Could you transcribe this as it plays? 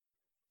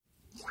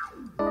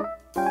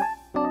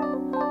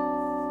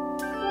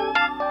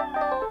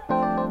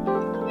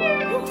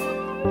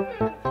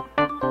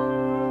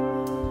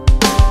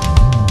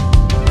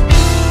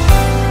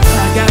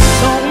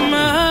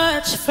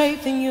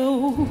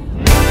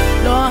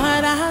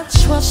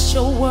'cause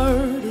your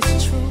word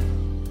is true.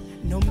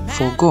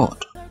 For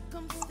God,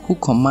 who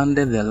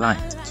commanded the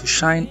light to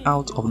shine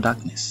out of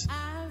darkness,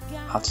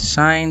 hath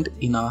shined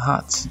in our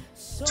hearts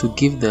to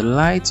give the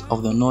light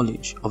of the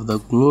knowledge of the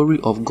glory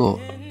of God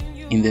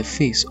in the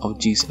face of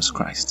Jesus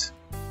Christ.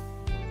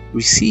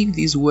 Receive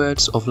these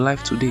words of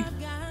life today,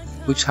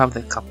 which have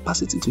the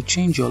capacity to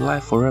change your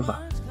life forever,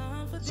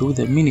 through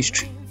the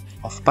ministry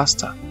of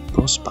Pastor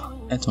Prosper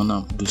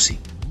Etornam Dusi.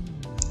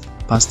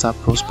 Pastor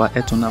Prosper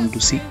Etornam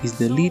Dusi is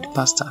the lead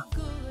pastor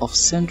of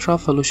Central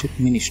Fellowship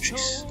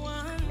Ministries,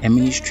 a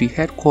ministry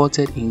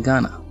headquartered in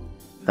Ghana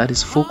that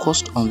is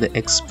focused on the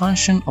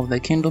expansion of the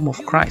kingdom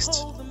of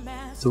Christ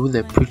through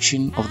the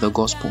preaching of the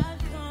gospel.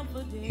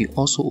 He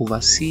also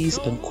oversees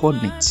and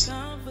coordinates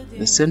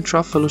the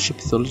Central Fellowship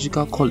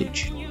Theological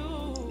College,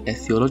 a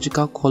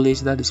theological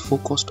college that is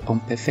focused on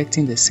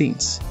perfecting the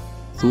saints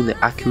through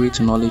the accurate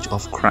knowledge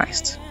of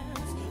Christ.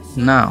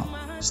 Now,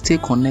 stay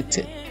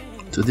connected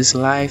to this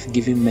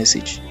life-giving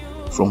message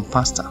from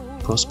Pastor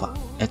Prosper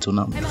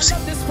Etornam Dusi.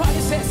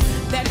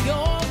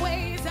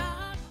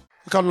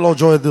 We can, Lord,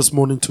 joy this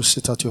morning to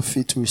sit at your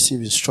feet to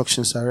receive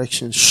instructions,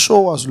 directions.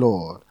 Show us,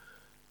 Lord,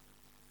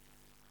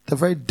 the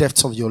very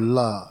depths of your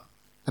love.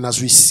 And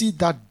as we see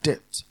that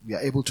depth, we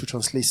are able to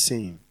translate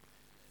same.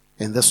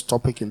 In this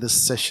topic, in this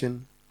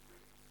session,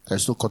 there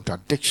is no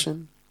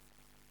contradiction.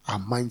 Our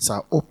minds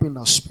are open,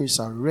 our spirits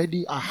are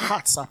ready, our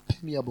hearts are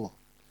permeable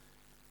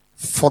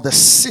for the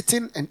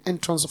sitting and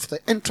entrance of the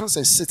entrance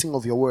and sitting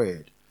of your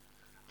word.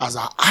 As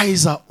our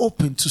eyes are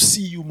open to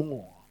see you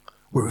more,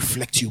 we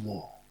reflect you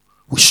more.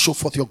 We show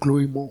forth your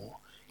glory more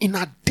in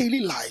our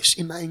daily lives,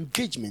 in our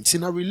engagements,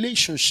 in our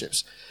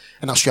relationships.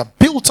 And as you are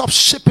built up,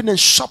 shaping and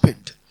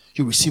sharpened,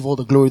 you receive all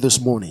the glory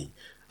this morning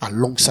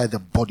alongside the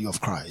body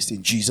of Christ.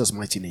 In Jesus'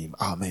 mighty name,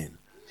 amen.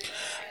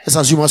 Let's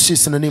assume our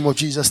seats in the name of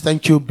Jesus.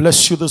 Thank you.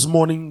 Bless you this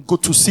morning.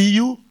 Good to see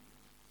you.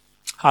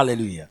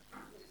 Hallelujah.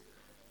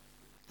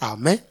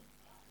 Amen.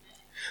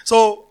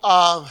 So,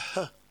 I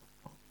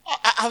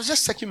was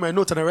just checking my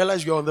note and I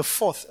realized you're on the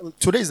 4th.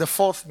 Today is the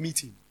 4th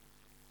meeting.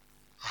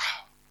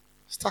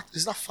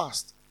 Is that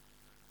fast?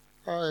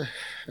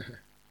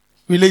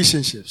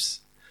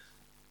 Relationships.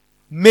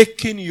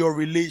 Making your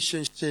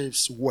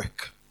relationships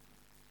work.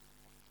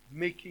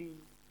 Making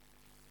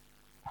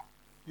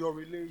your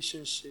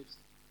relationships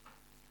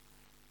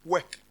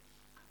work.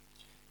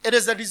 It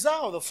is the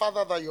desire of the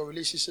Father that your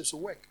relationships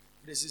will work.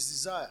 It is His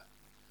desire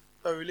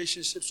that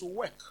relationships will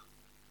work.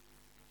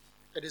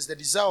 It is the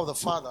desire of the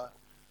Father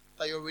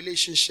that your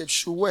relationships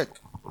should work.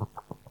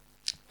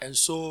 And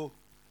so,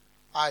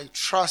 I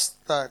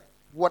trust that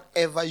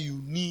whatever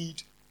you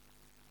need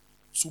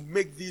to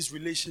make these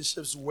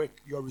relationships work,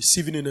 you are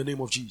receiving in the name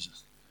of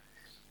Jesus.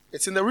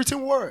 It's in the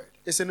written word.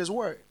 It's in His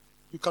word.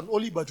 You can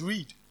only but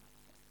read.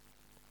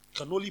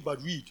 You can only but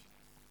read.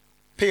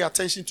 Pay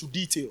attention to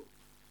detail.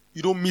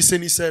 You don't miss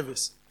any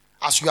service.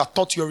 As you are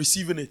taught, you are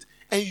receiving it.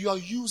 And you are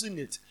using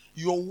it.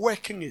 You are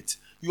working it.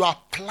 You are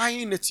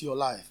applying it to your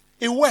life.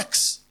 It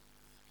works.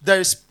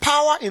 There is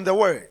power in the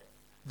word.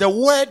 The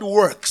word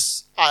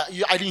works. I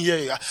didn't hear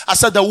you. I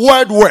said the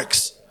word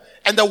works.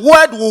 And the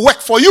word will work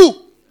for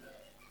you.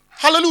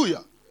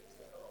 Hallelujah.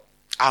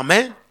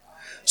 Amen.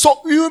 So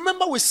you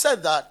remember we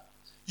said that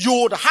you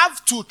would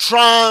have to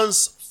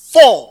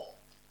transform.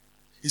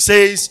 He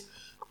says,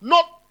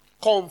 not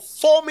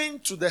conforming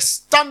to the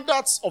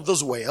standards of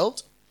this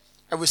world.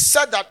 And we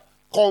said that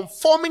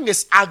conforming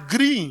is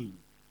agreeing.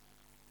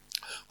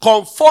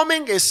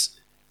 Conforming is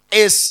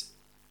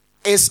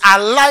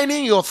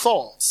aligning your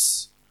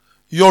thoughts,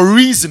 your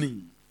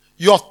reasoning,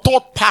 your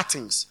thought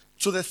patterns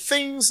to the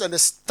things and the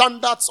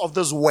standards of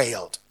this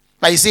world.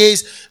 But he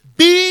says,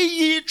 be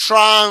ye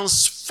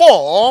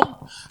transformed.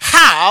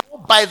 How?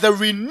 By the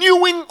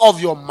renewing of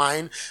your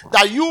mind,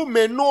 that you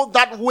may know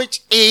that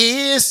which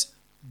is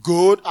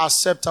good,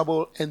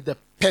 acceptable, and the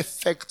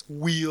perfect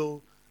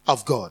will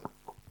of God.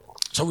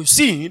 So we've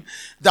seen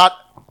that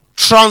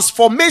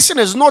transformation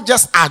is not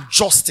just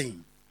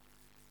adjusting.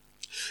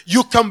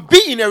 You can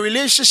be in a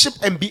relationship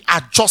and be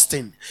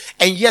adjusting,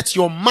 and yet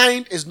your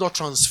mind is not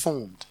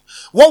transformed.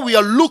 What we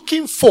are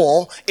looking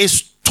for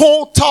is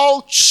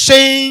total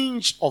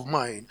change of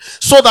mind.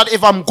 So that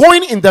if I'm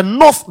going in the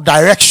north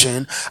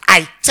direction,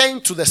 I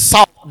turn to the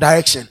south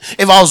direction.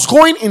 If I was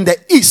going in the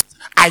east,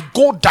 I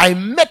go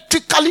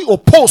diametrically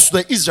opposed to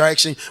the east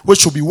direction, which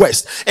should be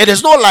west. It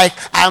is not like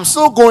I am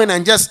still going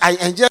and just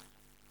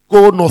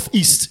go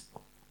northeast.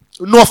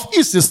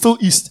 Northeast is still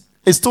east.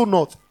 It's still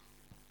north.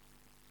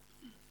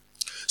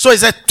 So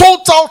it's a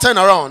total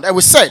turnaround. And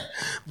we said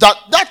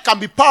that can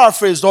be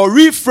paraphrased or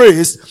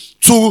rephrased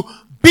to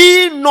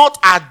be not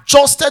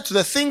adjusted to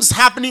the things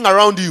happening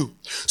around you.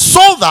 So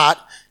that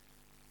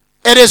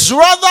it is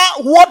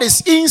rather what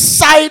is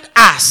inside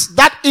us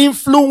that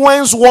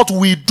influence what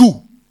we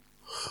do.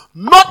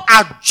 Not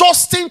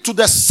adjusting to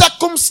the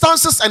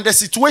circumstances and the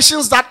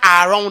situations that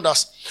are around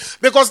us.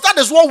 Because that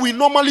is what we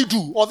normally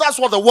do. Or that's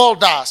what the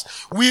world does.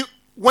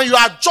 When you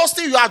are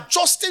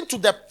adjusting to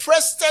the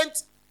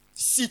present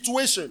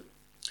situation.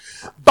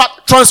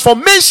 But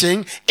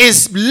transformation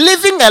is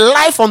living a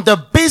life on the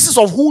basis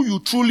of who you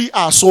truly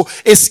are. So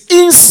it's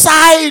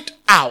inside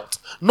out,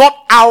 not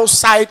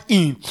outside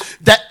in.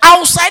 The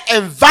outside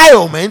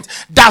environment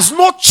does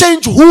not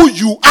change who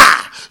you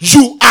are.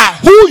 You are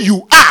who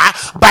you are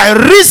by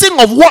reason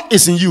of what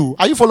is in you.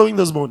 Are you following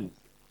this morning?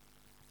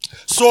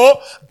 So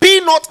be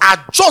not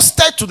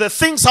adjusted to the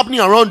things happening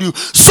around you,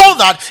 so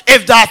that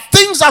if there are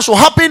things that should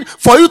happen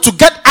for you to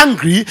get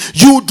angry,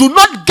 you do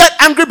not get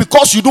angry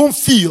because you don't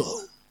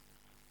feel.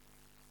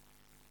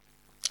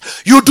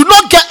 You do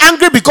not get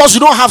angry because you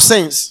don't have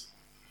sense.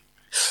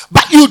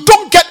 But you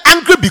don't get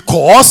angry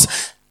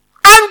because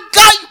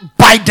anger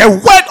by the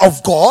word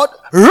of God,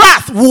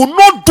 wrath will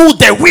not do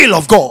the will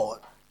of God.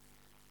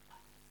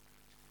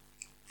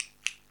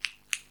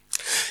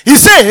 He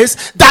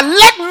says that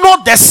let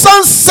not the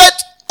sun set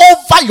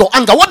over your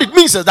anger. What it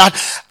means is that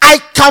I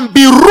can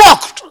be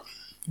rocked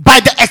by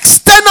the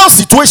external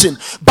situation,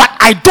 but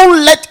I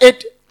don't let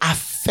it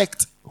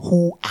affect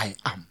who I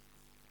am.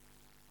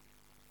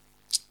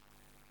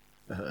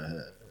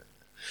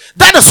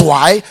 That is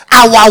why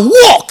our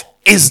walk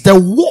is the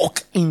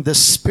walk in the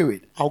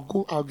spirit.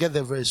 I'll get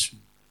the verse soon.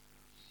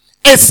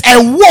 It's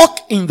a walk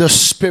in the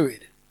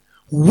spirit.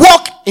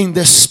 Walk in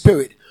the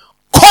spirit.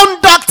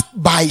 Conduct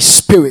by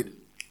spirit.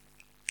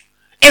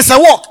 It's a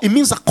walk. It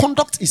means that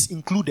conduct is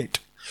included.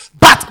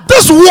 But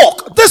this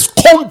walk, this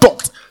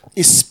conduct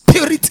is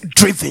spirit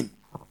driven.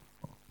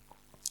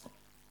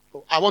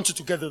 I want you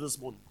to get there this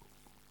morning.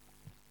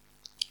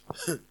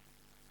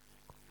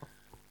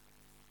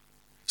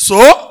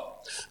 So,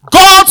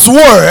 God's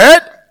word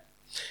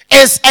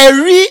is a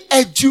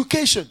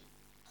re-education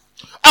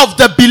of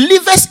the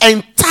believer's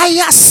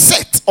entire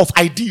set of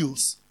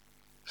ideals.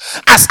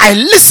 As I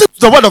listen to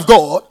the word of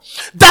God,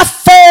 that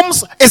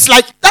forms, it's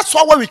like, that's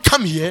why when we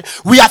come here,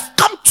 we have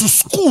come to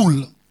school.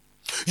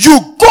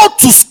 You go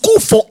to school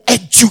for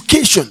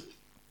education.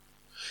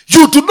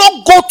 You do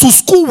not go to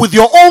school with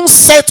your own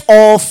set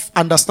of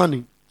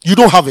understanding. You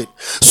don't have it.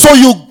 So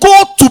you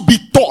go to be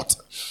taught.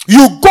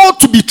 You go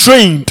to be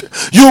trained.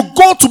 You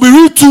go to be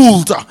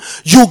retooled.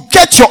 You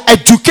get your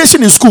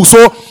education in school.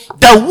 So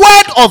the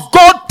word of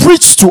God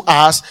preached to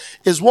us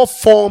is what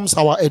forms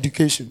our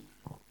education.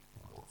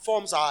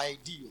 Forms our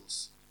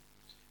ideals.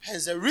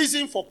 Hence the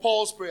reason for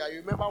Paul's prayer. You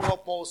remember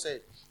what Paul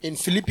said in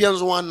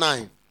Philippians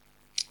 1:9.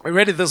 We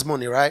read it this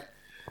morning, right?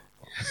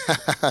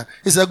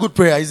 It's a good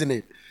prayer, isn't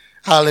it?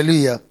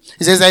 Hallelujah.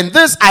 He says, and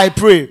this I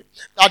pray,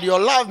 that your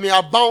love may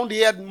abound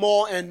yet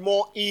more and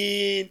more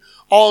in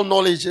all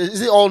knowledge.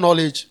 Is it all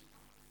knowledge?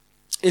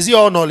 Is it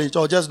all knowledge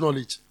or just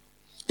knowledge?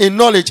 In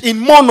knowledge, in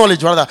more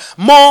knowledge rather.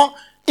 More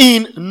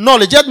in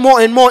knowledge, yet more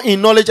and more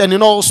in knowledge and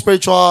in all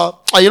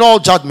spiritual, in all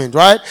judgment,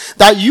 right?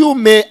 That you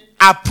may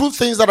approve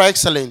things that are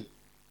excellent.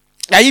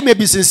 That you may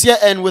be sincere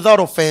and without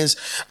offense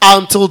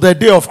until the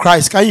day of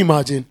Christ. Can you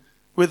imagine?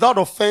 Without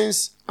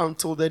offense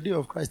until the day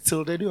of Christ.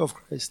 Till the day of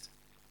Christ.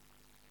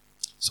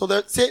 So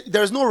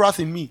there is no wrath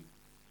in me.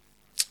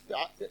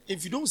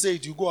 If you don't say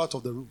it, you go out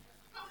of the room.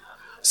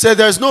 Say,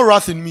 there is no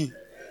wrath in me.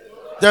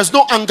 There is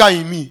no anger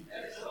in me.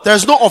 There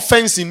is no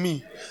offense in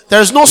me.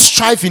 There is no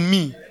strife in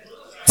me.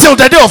 Till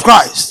the day of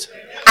Christ.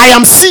 I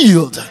am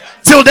sealed.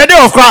 Till the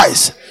day of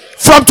Christ.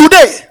 From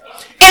today,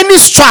 any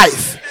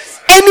strife,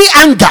 any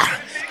anger,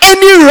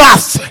 any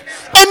wrath,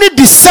 any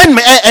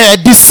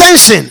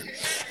dissension,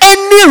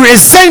 any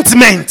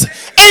resentment,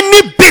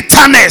 any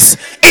bitterness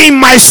in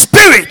my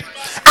spirit,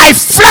 I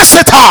flush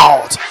it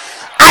out.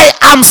 I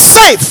am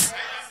safe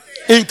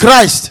in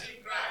Christ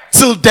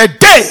till the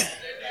day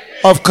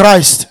of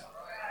Christ.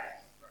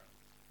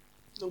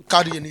 Don't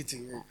carry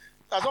anything.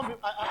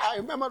 I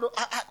remember,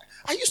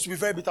 I used to be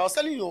very bitter. I was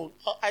telling you,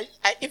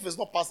 if it's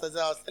not pastors,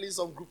 I was telling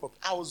some group of,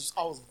 I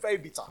was very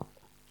bitter.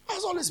 I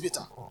was always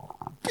bitter.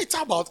 Bitter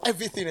about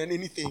everything and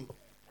anything.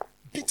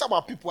 Bitter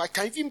about people. I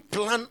can't even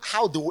plan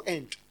how they will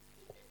end.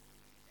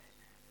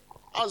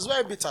 I was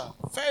very bitter.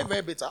 Very,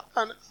 very bitter.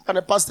 And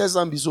the pastors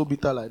can't be so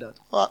bitter like that.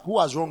 Who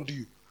has wronged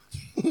you?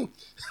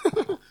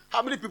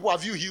 How many people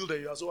have you healed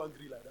and you are so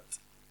angry like that?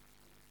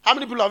 How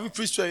many people have you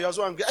preached to and you are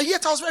so angry? And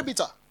yet I was very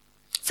bitter.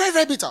 Very,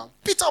 very bitter.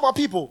 Bitter about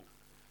people.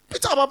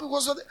 Bitter about people.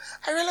 So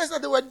I realized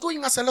that they were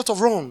doing us a lot of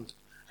wrong.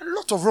 A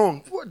lot of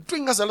wrong. People were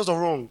doing us a lot of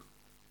wrong.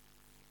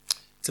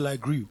 Till I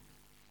grew.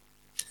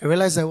 I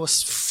realized there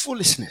was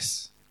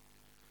foolishness.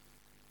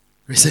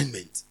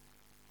 Resentment.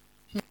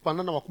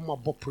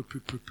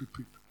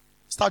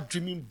 Start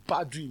dreaming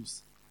bad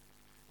dreams.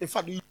 In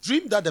fact, you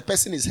dream that the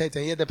person is hurt,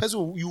 and yet the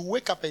person, you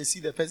wake up and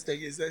see the person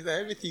again, says that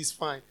everything is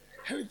fine.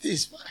 Everything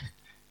is fine.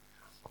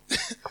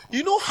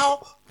 You know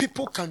how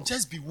people can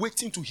just be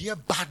waiting to hear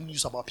bad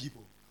news about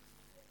people?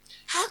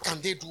 How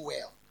can they do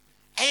well?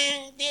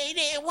 And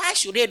why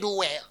should they do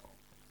well?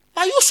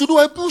 But you should do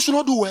well, people should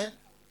not do well.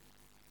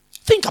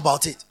 Think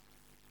about it.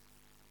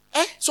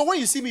 So when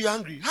you see me, you're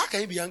angry. How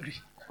can you be angry?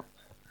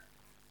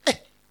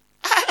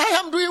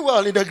 I am doing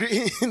well in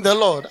the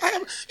Lord.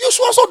 You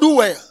should also do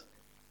well.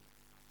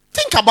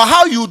 Think about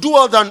how you do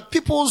well than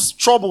people's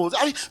troubles.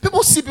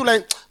 People see people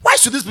like, why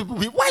should these people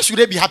be? Why should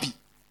they be happy?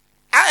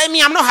 I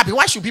mean, I'm not happy.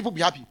 Why should people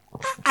be happy?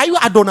 Are you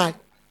Adonai?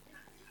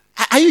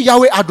 Are you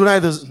Yahweh Adonai?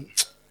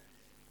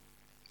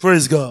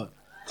 Praise God.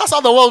 That's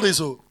how the world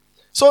is.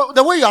 So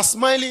the way you are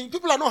smiling,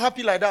 people are not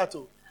happy like that.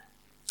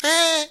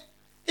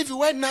 If you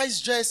wear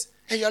nice dress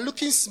and you are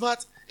looking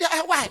smart,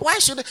 why? Why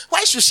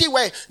should she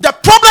wear? The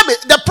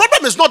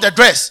problem is not the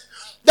dress.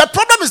 The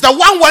problem is the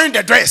one wearing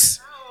the dress.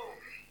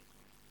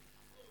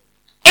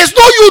 It's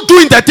not you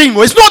doing the thing.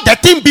 It's not the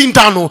thing being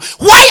done.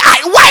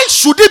 Why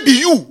should it be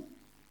you?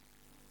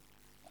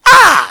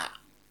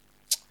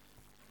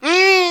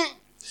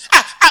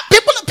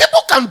 People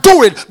can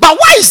do it, but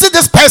why is it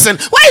this person?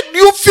 Why do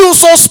you feel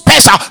so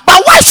special?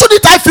 But why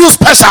shouldn't I feel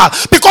special?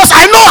 Because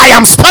I know I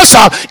am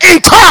special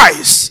in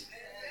Christ.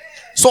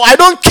 So I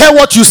don't care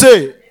what you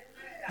say.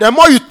 The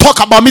more you talk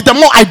about me, the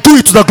more I do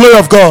it to the glory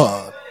of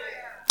God.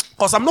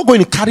 Because I'm not going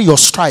to carry your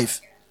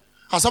strife.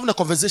 I was having a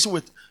conversation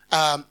with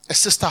a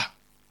sister.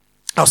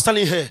 I was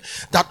telling her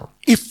that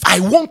if I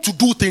want to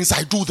do things,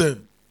 I do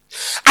them.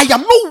 I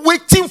am not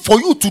waiting for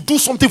you to do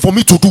something for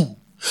me to do.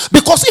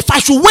 Because if I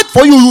should wait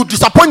for you, you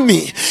disappoint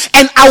me.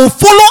 And I will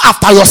follow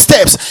after your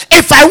steps.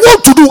 If I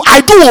want to do,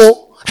 I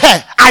do.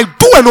 Hey, I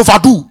do and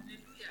overdo.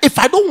 If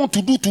I don't want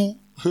to do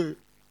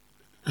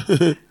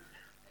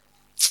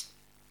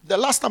the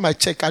last time I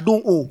checked, I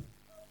don't owe.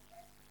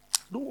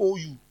 I don't owe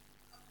you.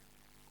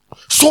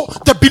 So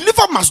the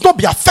believer must not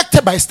be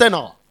affected by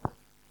external.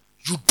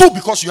 You do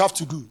because you have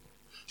to do.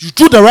 You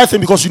do the right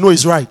thing because you know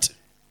it's right.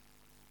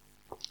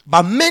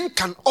 But men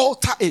can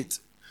alter it,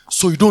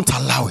 so you don't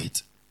allow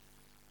it.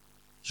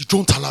 You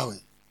don't allow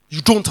it.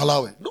 You don't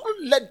allow it.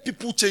 Don't let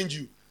people change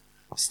you.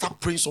 Start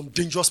praying some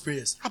dangerous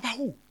prayers. About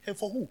who? And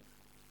for who?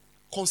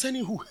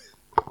 Concerning who?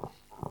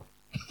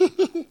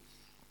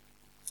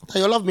 That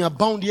your love may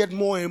abound yet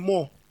more and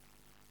more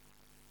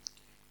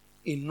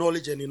in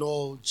knowledge and in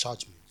all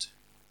judgment.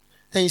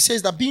 Then he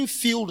says that being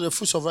filled with the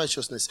fruits of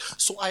righteousness.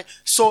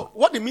 So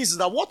what it means is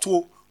that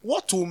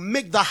what will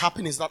make that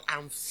happen is that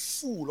I'm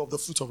full of the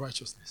fruit of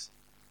righteousness.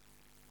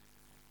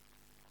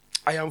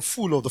 I am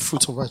full of the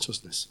fruit of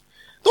righteousness.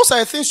 Those are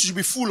the things you should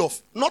be full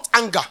of, not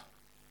anger.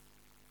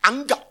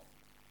 Anger.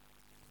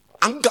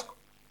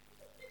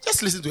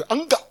 Just listen to it.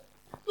 Anger.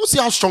 Don't see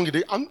how strong it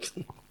is. Anger.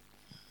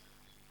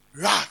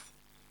 Wrath.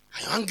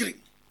 I'm angry.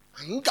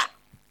 Anger.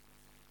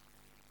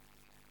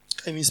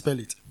 Can't even spell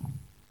it.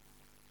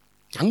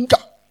 Anger.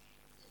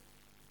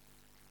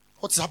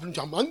 What is happening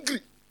to you? I'm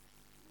angry.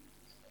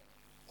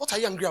 What are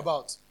you angry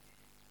about?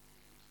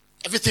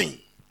 Everything.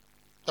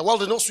 The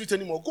world is not sweet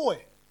anymore. Go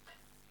away.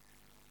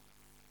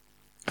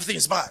 Everything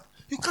is bad.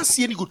 You can't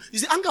see any good. You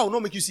see, anger will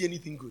not make you see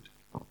anything good.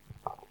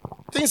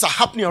 Things are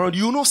happening around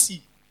you, will not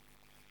see.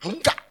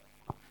 Anger.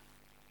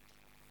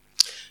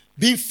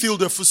 Being filled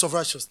with the fruits of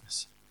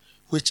righteousness,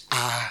 which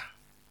are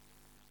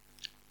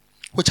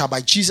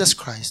by Jesus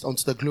Christ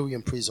unto the glory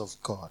and praise of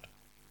God.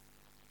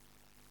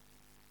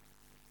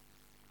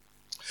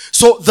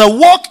 So the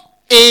walk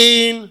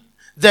in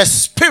the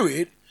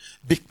Spirit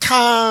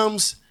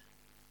becomes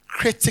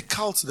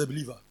critical to the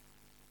believer.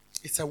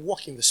 It's a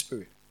walk in the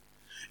Spirit.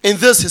 In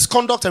this, his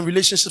conduct and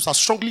relationships are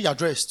strongly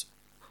addressed.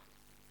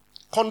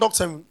 Conduct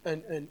and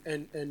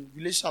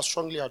relationships are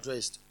strongly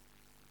addressed.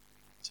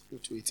 Go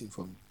to 18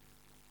 for me.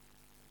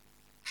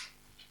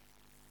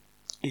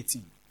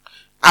 18.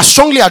 Are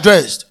strongly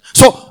addressed.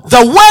 So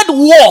the word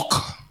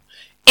walk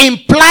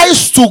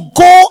implies to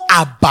go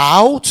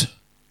about,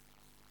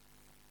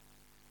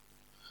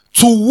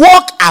 to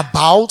walk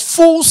about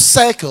full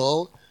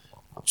circle,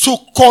 to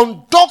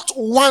conduct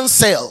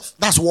oneself.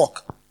 That's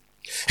walk.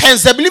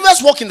 Hence, the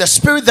believer's walk in the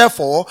Spirit,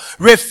 therefore,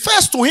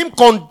 refers to him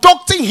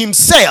conducting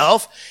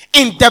himself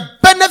in the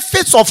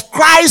benefits of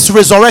Christ's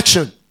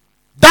resurrection.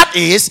 That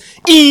is,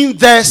 in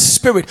the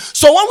Spirit.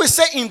 So when we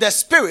say in the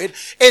Spirit,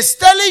 it's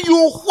telling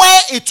you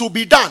where it will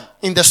be done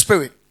in the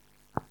Spirit.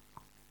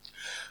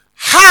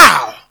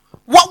 How?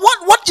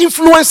 What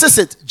influences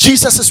it?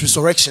 Jesus'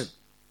 resurrection.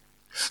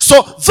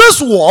 So this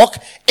walk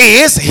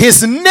is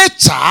his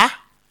nature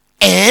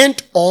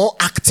and or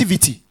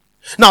activity.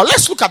 Now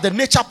let's look at the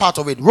nature part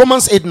of it.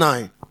 Romans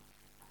 8:9.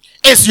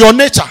 It's your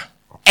nature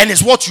and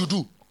it's what you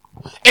do.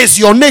 It's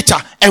your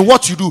nature and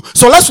what you do.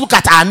 So let's look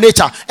at our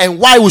nature and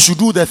why we should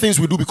do the things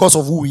we do because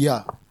of who we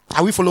are.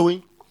 Are we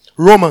following?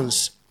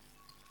 Romans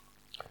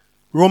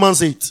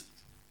 8.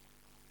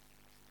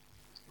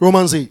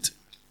 Romans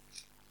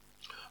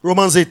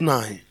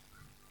 8:9.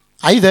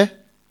 Are you there?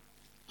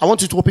 I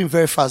want you to open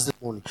very fast this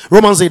morning.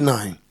 Romans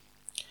 8:9.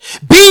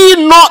 Be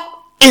ye not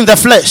in the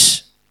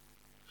flesh.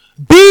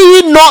 Be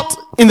ye not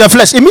in the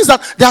flesh. It means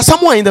that there are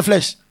someone in the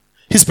flesh.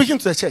 He's speaking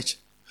to the church.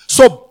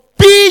 So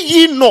be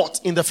ye not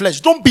in the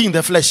flesh. Don't be in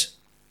the flesh.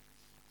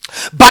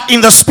 But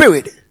in the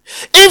Spirit.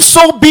 If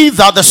so be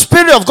that the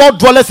Spirit of God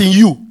dwelleth in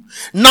you.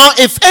 Now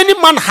if any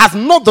man hath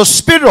not the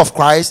Spirit of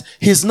Christ,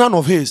 he is none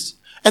of his.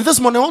 And this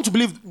morning I want to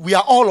believe we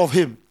are all of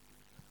him.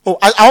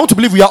 I want to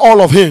believe we are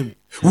all of him.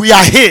 We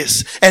are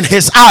his and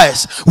his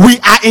eyes. We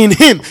are in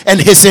him and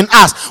he's in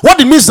us.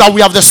 What it means is that we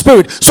have the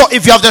Spirit. So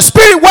if you have the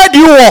Spirit, where do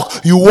you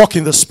walk? You walk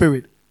in the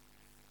Spirit.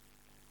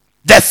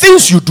 The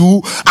things you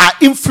do are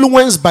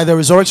influenced by the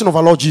resurrection of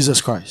our Lord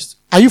Jesus Christ.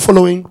 Are you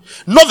following?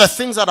 Not the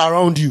things that are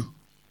around you.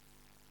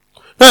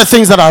 Not the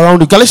things that are around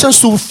you. Galatians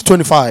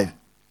 2:25.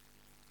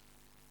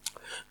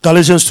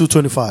 Galatians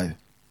 2:25.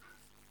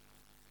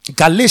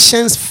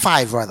 Galatians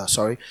 5 rather,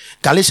 sorry.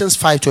 Galatians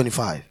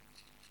 5:25.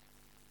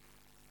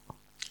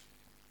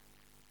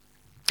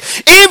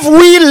 If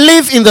we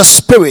live in the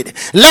Spirit,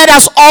 let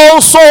us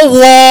also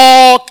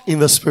walk in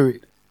the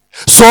Spirit.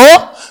 So,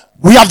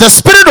 we have the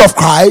Spirit of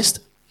Christ.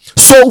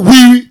 So,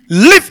 we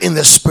live in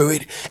the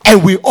Spirit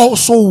and we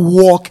also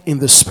walk in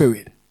the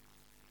Spirit.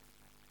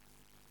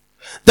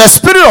 The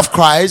Spirit of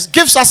Christ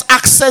gives us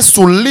access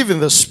to live in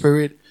the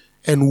Spirit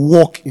and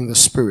walk in the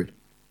Spirit.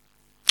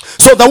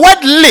 So the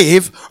word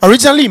live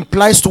originally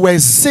implies to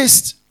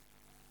exist,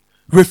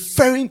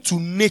 referring to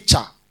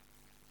nature.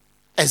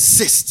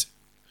 Exist,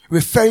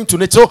 referring to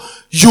nature. So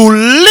you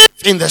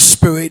live in the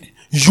Spirit,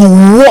 you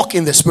walk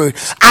in the Spirit.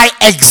 I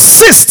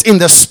exist in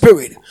the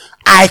Spirit.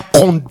 I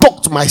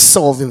conduct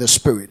myself in the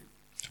Spirit.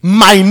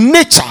 My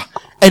nature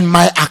and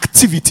my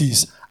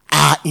activities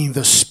are in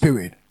the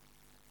Spirit.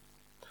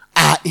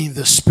 Are in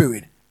the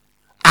Spirit.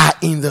 Are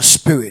in the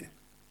Spirit.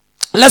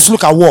 Let's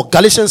look at walk.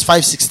 Galatians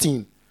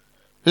 5:16.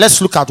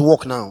 Let's look at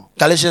walk now.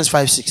 Galatians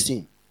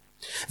 5:16.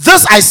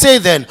 This I say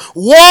then,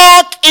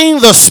 walk in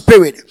the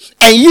Spirit,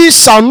 and ye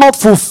shall not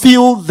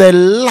fulfill the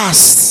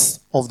lusts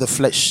of the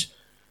flesh.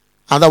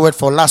 Another word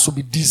for lust will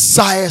be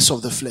desires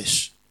of the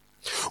flesh.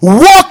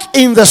 Walk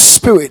in the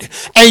Spirit,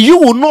 and you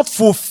will not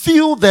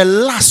fulfill the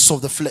lusts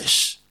of the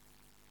flesh.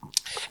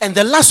 And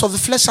the lusts of the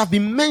flesh have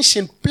been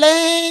mentioned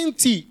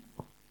plenty.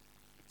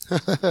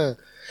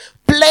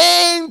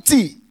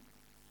 Plenty.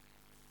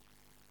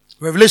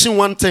 Revelation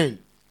 1:10.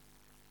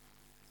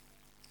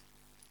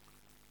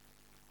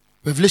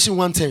 Revelation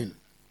 1:10.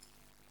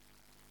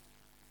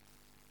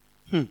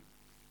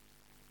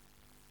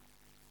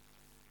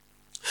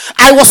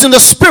 I was in the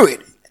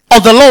Spirit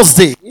of the Lord's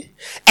day,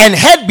 and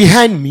heard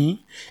behind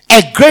me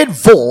a great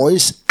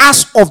voice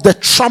as of the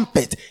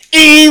trumpet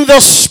in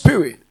the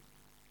Spirit.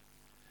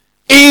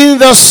 In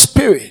the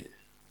Spirit.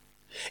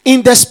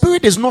 In the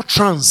Spirit is not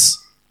trance.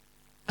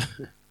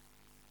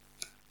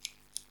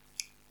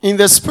 In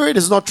the Spirit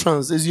is not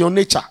trance, it's your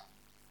nature.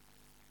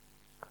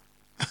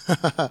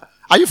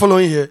 Are you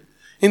following here?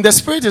 In the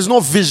Spirit is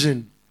not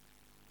vision,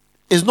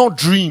 it's not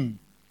dream,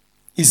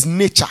 it's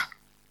nature.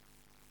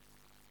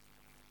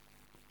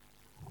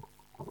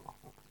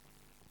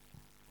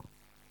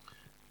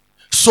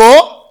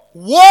 So,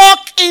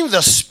 walk in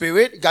the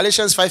Spirit,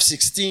 Galatians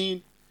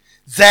 5:16,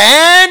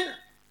 then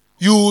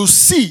you will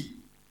see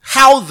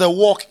how the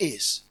walk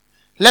is.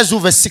 Let's do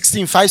verse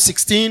 16,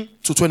 5:16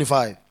 to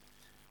 25.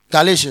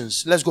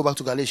 Galatians, let's go back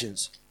to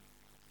Galatians.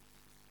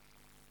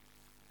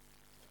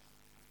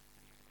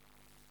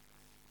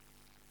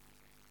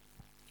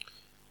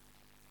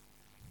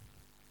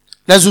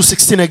 Let's do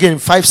 16 again,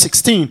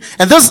 5:16.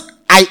 And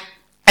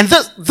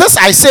this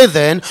I say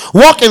then,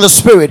 walk in the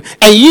Spirit,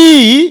 and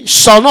ye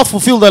shall not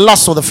fulfill the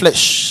lust of the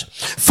flesh.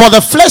 For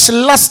the flesh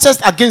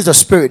lusteth against the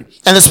Spirit,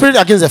 and the Spirit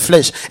against the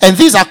flesh. And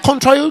these are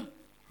contrary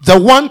the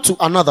one to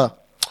another,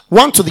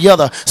 one to the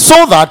other,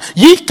 so that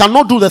ye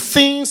cannot do the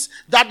things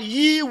that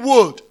ye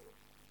would.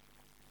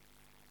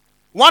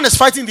 One is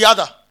fighting the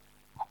other.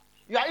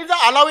 You are either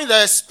allowing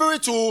the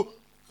Spirit to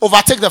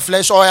overtake the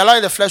flesh, or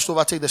allowing the flesh to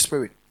overtake the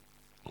Spirit.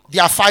 They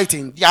are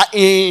fighting. They are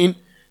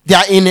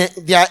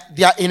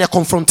in a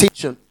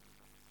confrontation.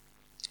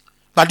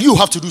 But you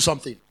have to do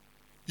something.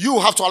 You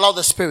have to allow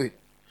the Spirit.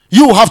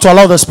 You have to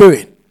allow the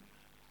Spirit.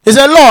 He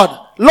said, Lord,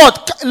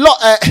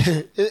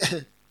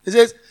 he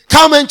says,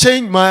 come and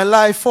change my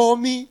life for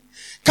me.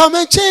 Come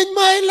and change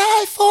my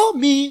life for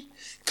me.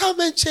 Come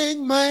and change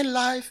my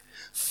life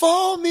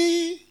for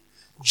me.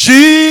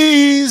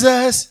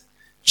 Jesus,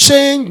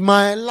 change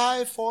my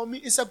life for me.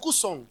 It's a good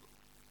song.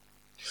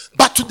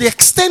 But to the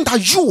extent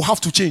that you have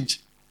to change.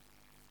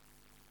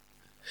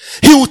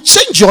 He will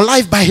change your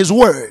life by his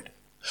word.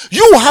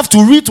 You have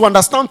to read, to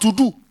understand, to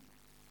do.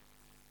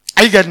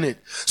 Are you getting it?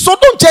 So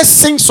don't just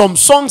sing some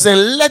songs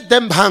and let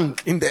them hang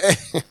in the air.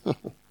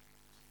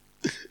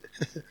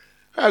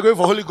 I'm going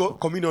for Holy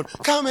Communion.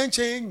 Come and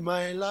change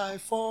my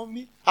life for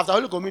me. After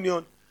Holy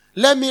Communion,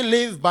 let me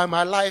live by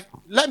my life.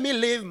 Let me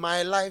live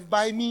my life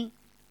by me.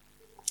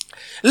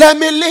 Let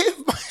me live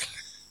my life.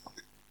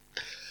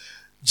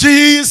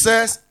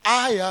 Jesus,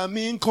 I am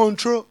in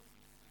control.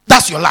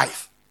 That's your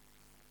life.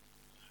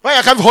 When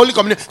you come to Holy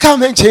Communion,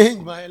 come and change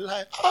my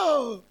life.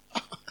 Oh.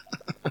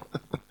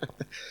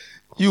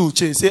 You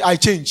change. Say, I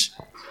change.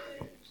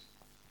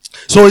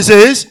 So it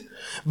says,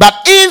 but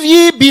if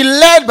ye be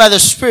led by the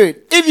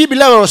Spirit, if ye be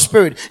led by the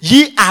Spirit,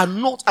 ye are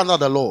not under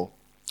the law.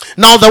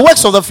 Now the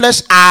works of the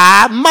flesh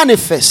are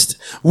manifest,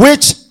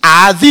 which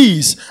are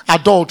these: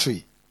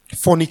 adultery,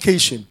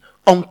 fornication,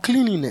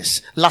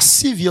 uncleanness,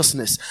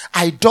 lasciviousness,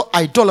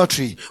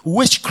 idolatry,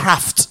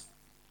 witchcraft.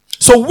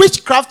 So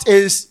witchcraft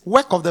is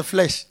work of the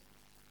flesh.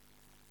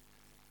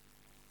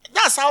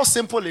 That's how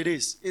simple it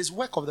is. It's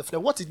work of the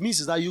flesh. What it means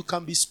is that you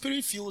can be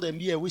spirit-filled and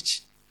be a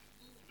witch.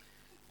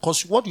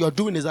 Because what you are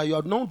doing is that you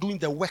are not doing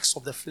the works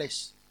of the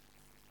flesh.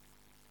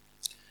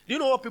 Do you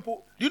know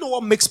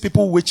what makes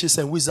people witches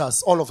and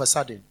wizards all of a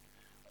sudden?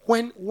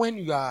 When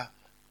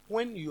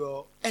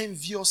you're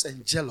envious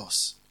and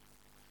jealous,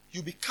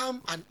 you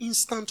become an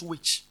instant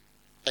witch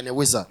and a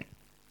wizard.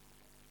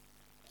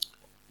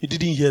 You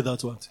didn't hear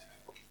that word.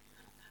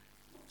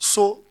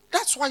 So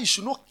that's why you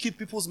should not keep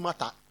people's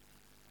matter.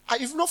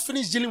 If you've not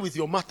finished dealing with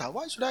your matter,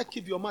 why should I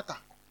keep your matter?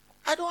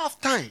 I don't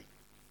have time.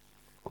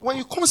 When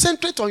you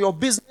concentrate on your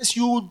business,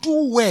 you will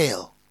do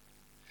well.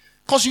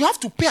 Because you have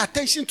to pay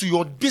attention to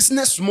your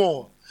business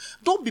more.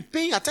 Don't be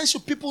paying attention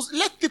to people's.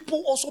 Let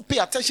people also pay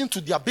attention to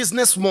their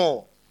business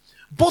more.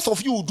 Both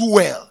of you will do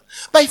well.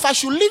 But if I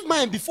should leave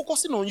mine and be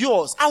focusing on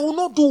yours, I will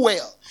not do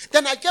well.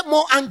 Then I get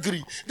more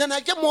angry. Then I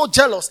get more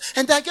jealous.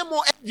 And then I get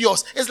more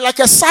envious. It's like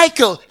a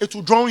cycle. It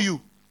will drown you.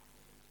 It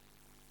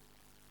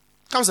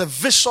becomes a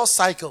vicious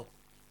cycle.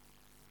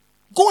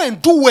 Go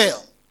and do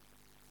well.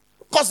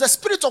 Because the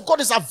Spirit of God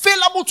is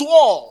available to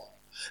all.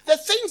 The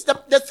things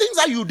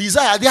that you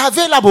desire, they are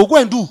available. Go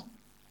and do.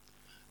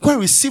 Go and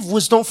receive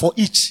wisdom for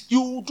each.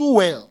 You will do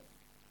well.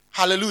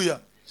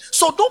 Hallelujah.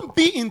 So don't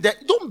be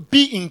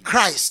in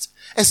Christ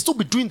and still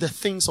be doing the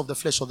things of the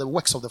flesh or the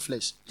works of the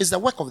flesh. It's the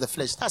work of the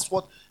flesh. That's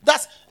the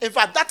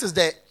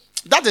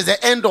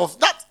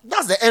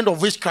end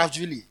of witchcraft,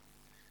 really.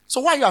 So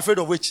why are you afraid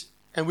of witch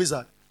and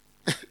wizard?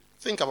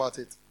 Think about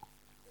it.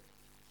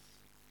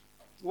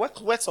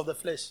 Works of the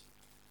flesh.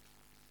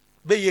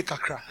 Beye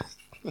kakra.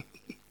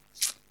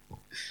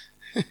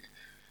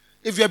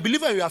 If you're a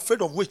believer and you're afraid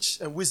of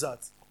witches and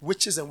wizards,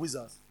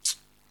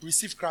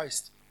 receive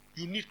Christ.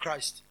 You need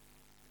Christ.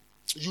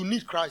 You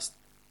need Christ.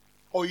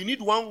 Or you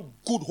need one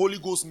good Holy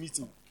Ghost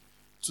meeting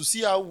to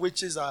see how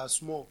witches are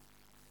small.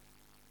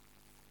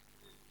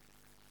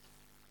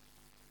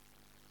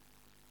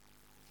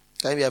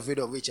 Can you be afraid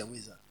of witch and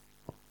wizard?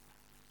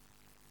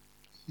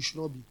 You should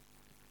not be.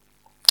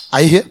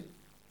 Are you here?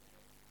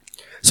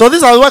 So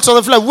these are the works of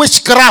the flesh.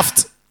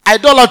 Witchcraft.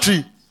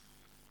 Idolatry.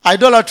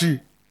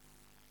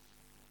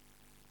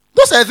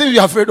 Those are the things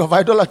you're afraid of.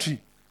 Idolatry.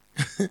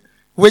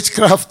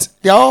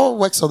 Witchcraft. They are all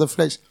works of the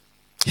flesh.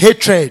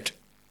 Hatred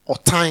or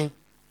time.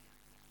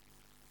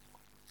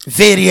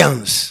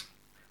 Variance.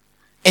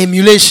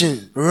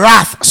 Emulation.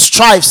 Wrath.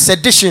 Strife.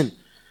 Sedition.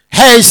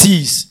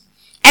 Heresies.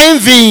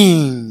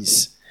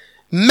 Envyings.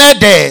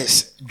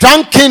 Murders.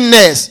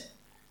 Drunkenness.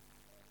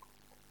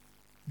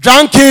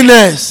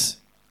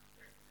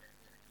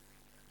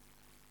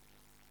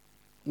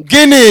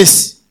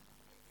 Guinness.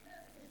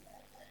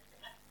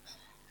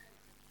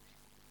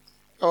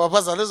 Oh,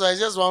 Pastor, this one is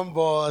just one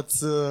but.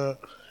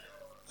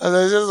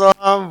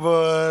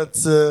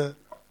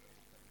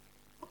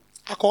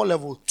 Alcohol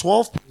level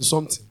 12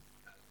 something.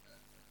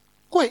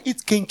 Go and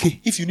eat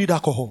kinky if you need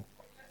alcohol.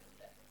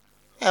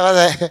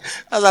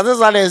 This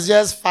one is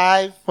just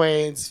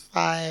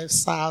 5.5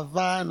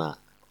 Savannah.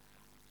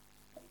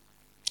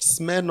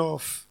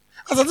 Smirnoff.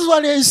 This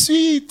one is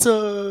sweet.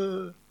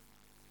 Are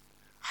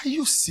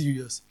you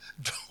serious?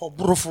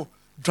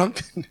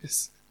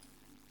 Drunkenness.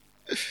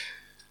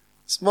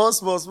 Small.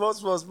 What do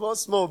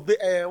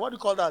you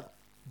call that?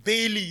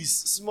 Baileys.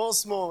 Small.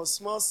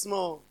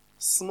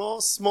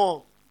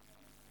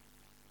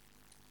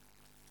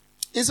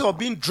 Instead of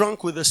being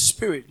drunk with the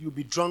Spirit, you'll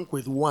be drunk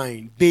with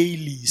wine.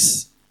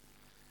 Baileys.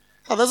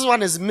 This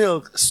one is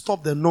milk.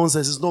 Stop the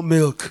nonsense. It's not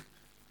milk.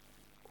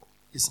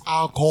 It's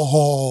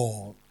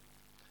alcohol.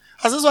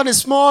 This one is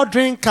small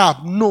drink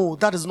cup. No,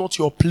 that is not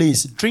your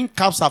place. Drink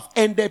cups have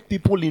ended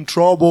people in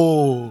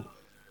trouble.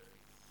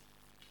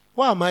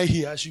 Why am I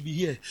here? I should be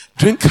here.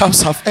 Drink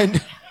cups have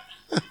ended.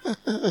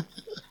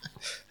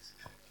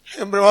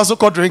 Emre also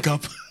called drink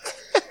cup.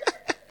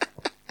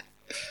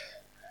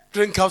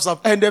 Drink cups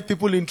have ended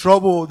people in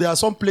trouble. There are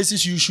some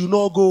places you should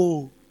not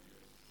go.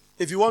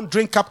 If you want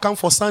drink cup, come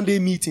for Sunday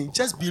meeting.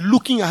 Just be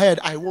looking ahead.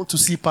 I want to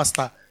see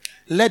Pastor.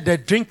 Let the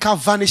drink cup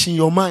vanish in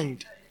your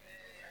mind.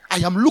 I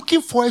am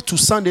looking forward to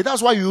Sunday.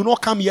 That's why you will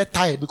not come here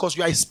tired, because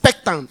you are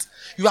expectant.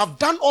 You have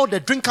done all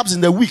the drink cups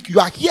in the week. You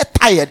are here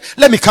tired.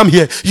 Let me come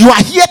here. You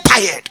are here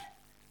tired.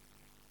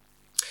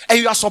 And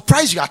you are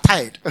surprised you are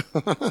tired.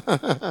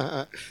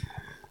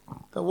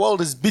 The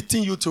world is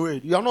beating you to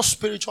it. You are not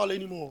spiritual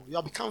anymore. You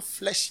have become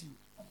fleshly.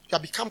 You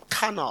have become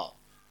carnal.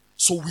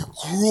 So we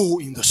grow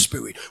in the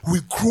Spirit. We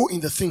grow in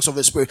the things of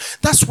the Spirit.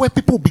 That's where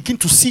people begin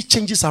to see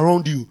changes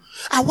around you.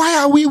 And why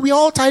are we are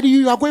all tired?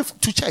 You are going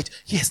to church.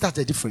 Yes, that's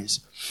the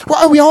difference.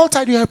 Why are we all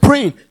tired? You are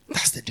praying.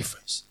 That's the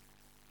difference.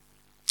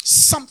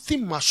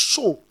 Something must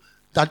show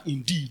that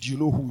indeed you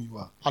know who you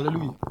are.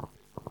 Hallelujah.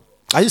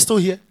 Are you still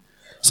here?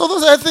 So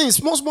those are the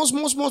things. Most.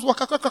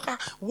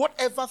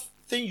 Whatever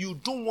thing you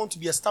don't want to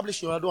be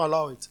established, you don't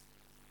allow it.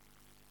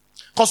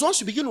 Because once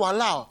you begin to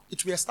allow,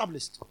 it will be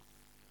established.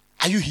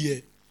 Are you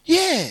here?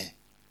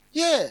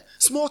 Yeah.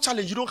 Small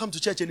challenge, you don't come to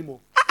church anymore.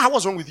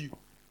 What's wrong with you?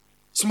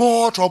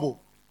 Small trouble.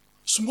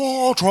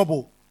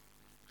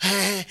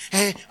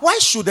 Why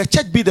should the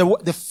church be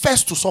the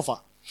first to suffer?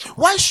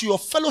 Why should your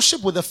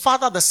fellowship with the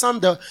Father, the Son,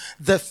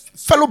 the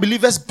fellow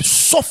believers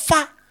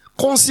suffer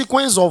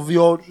consequence of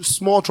your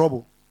small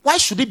trouble. Why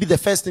should it be the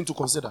first thing to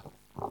consider?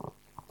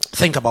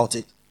 Think about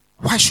it.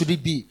 Why should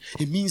it be?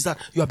 It means that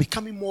you are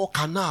becoming more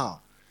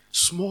carnal.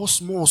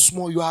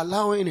 Small. You are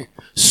allowing it.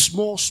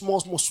 Small.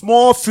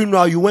 Small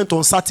funeral you went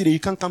on Saturday. You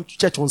can't come to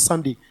church on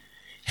Sunday.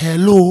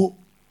 Hello?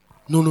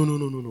 No.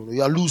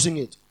 You are losing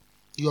it.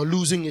 And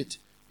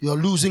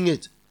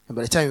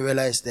by the time you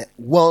realize the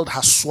world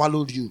has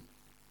swallowed you.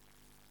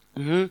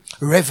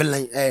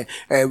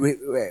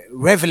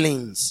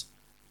 Revelings.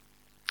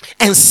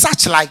 And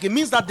such like. It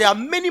means that there are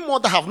many more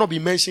that have not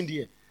been mentioned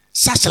here.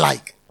 Such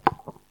like.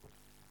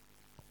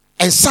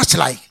 And such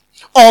like.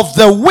 Of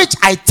the which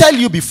I tell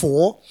you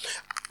before,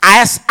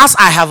 as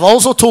I have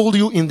also told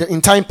you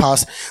in time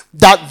past,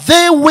 that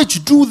they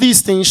which do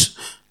these things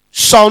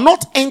shall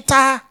not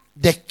enter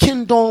the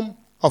kingdom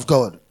of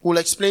God. We'll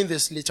explain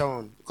this later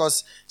on.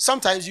 Because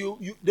sometimes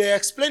they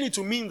explain it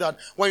to mean that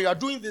when you are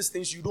doing these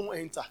things, you don't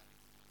enter.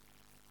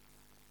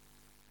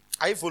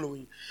 Are you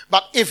following?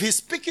 But if he's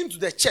speaking to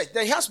the church,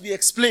 then he has to be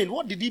explained.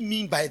 What did he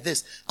mean by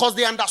this? Because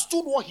they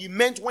understood what he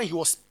meant when he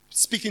was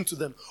speaking to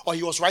them or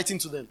he was writing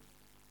to them.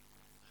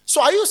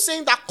 So are you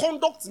saying that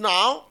conduct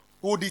now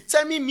will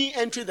determine me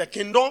entering the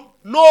kingdom?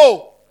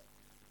 No.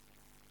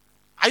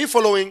 Are you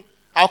following?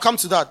 I'll come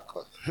to that.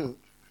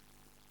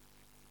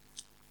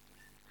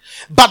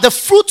 But the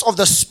fruit of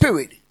the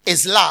Spirit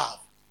is love.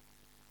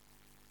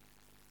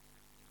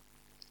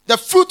 The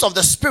fruit of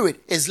the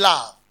Spirit is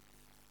love.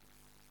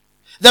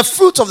 The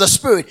fruit of the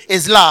Spirit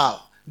is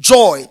love,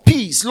 joy,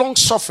 peace,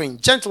 long-suffering,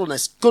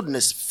 gentleness,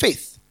 goodness,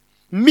 faith,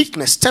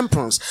 meekness,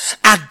 temperance.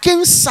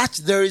 Against such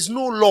there is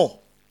no law.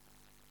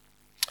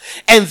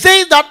 And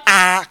they that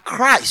are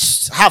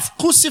Christ have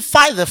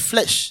crucified the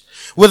flesh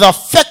with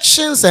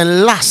affections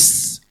and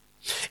lusts.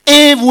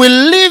 If we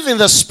live in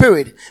the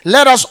Spirit,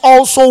 let us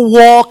also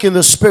walk in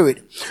the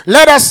Spirit.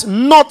 Let us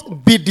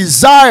not be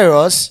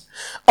desirous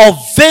of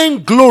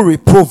vainglory,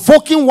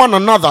 provoking one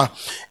another,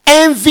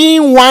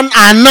 envying one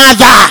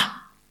another.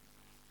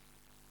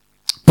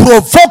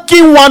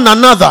 Provoking one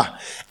another.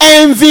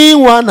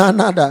 Envying one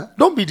another.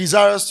 Don't be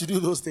desirous to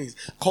do those things.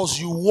 Because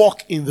you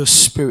walk in the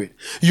Spirit.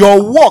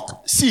 Your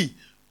walk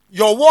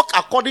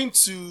according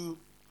to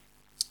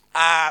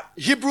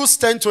Hebrews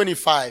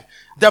 10:25.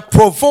 The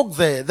provoke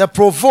there,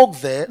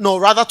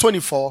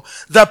 24.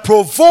 The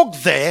provoke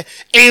there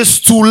is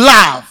to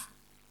love.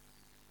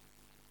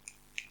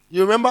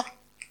 You remember?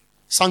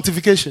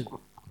 Sanctification.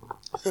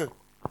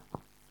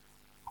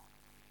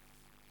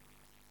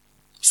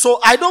 So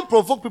I don't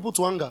provoke people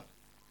to anger.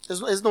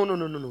 It's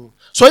no.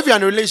 So if you're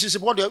in a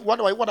relationship, what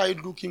are you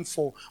looking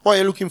for? What are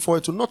you looking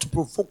forward to? Not to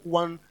provoke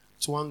one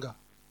to anger.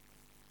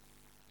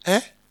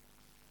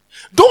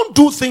 Don't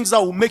do things that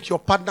will make your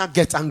partner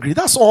get angry.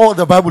 That's all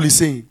the Bible is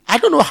saying. I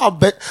don't know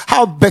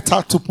how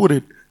better to put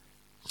it.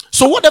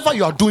 So whatever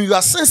you are doing, you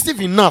are sensitive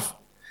enough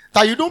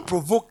that you don't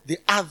provoke the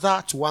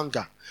other to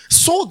anger.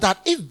 So that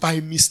if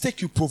by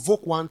mistake you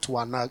provoke one to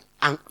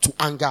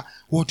anger,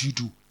 what do you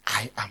do?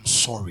 I am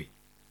sorry.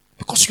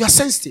 Because you are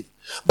sensitive.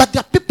 But there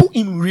are people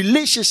in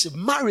relationship,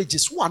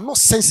 marriages, who are not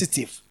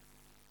sensitive.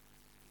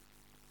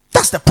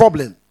 That's the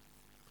problem.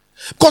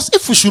 Because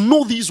if we should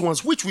know these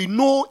ones, which we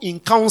know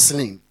in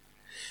counseling,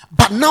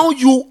 but now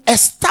you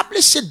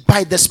establish it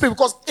by the Spirit,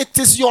 because it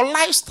is your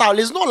lifestyle.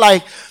 It's not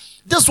like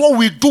this is what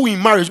we do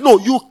in marriage. No,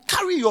 you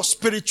carry your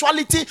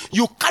spirituality,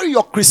 you carry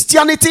your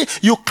Christianity,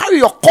 you carry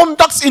your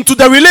conducts into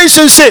the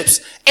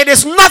relationships. It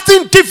is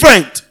nothing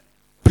different.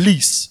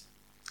 Please,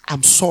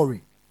 I'm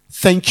sorry.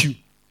 Thank you.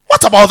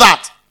 What about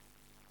that?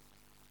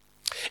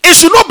 It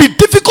should not be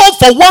difficult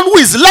for one who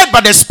is led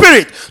by the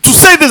Spirit to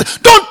say this.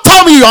 Don't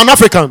tell me you're an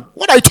African.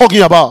 What are you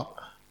talking about?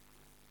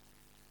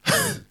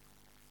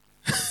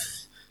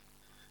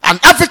 An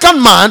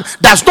African man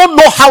does not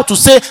know how to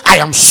say, I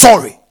am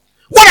sorry.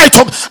 What are you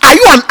talking? Are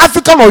you an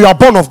African or you are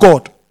born of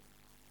God?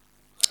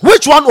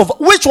 Which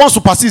one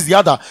supersedes the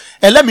other?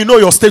 And let me know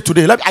your state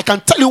today. I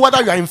can tell you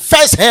whether you are in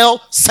first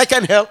hell,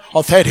 second hell,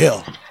 or third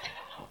hell.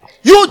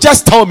 You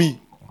just tell me.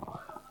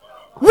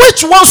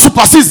 Which one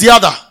supersedes the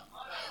other?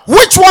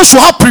 Which one should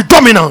have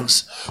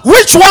predominance?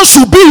 Which one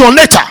should be your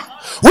nature?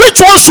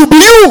 Which one should be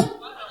you?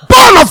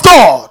 Born of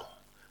God.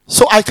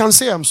 So I can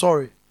say I'm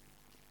sorry.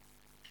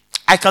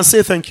 I can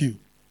say thank you.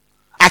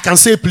 I can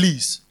say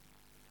please.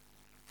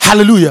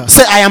 Hallelujah.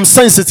 Say I am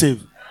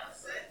sensitive.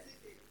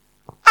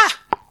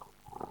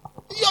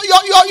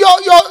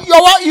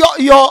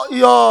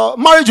 Your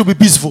marriage will be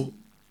peaceful.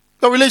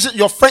 Your relation,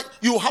 your friend,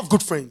 you will have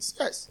good friends.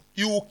 Yes.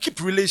 You will keep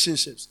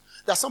relationships.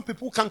 There are some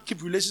people who can't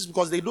keep relationships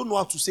because they don't know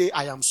how to say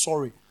I am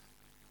sorry.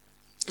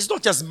 It's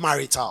not just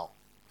marital.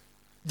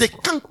 They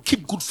can't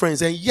keep good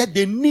friends and yet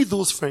they need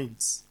those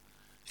friends.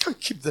 You can't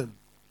keep them.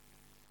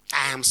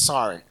 I am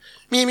sorry.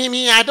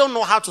 Me, I don't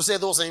know how to say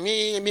those things.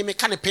 Me,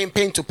 kind of pain.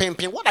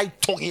 What are you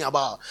talking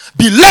about?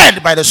 Be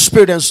led by the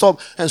Spirit and stop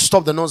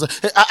the nonsense.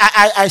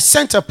 I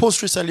sent a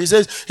post recently.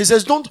 He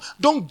says,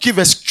 don't give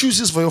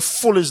excuses for your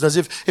foolishness.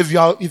 If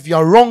you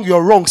are wrong,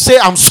 you're wrong. Say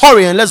I'm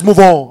sorry and let's move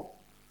on.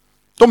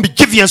 Don't be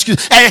giving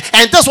excuses.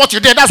 And that's what you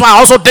did. That's why I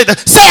also did it.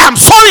 Say I'm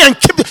sorry and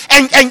keep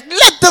and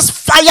let this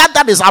fire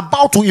that is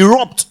about to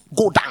erupt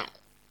go down.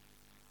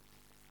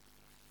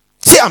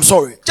 Say I'm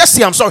sorry. Just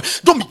say I'm sorry.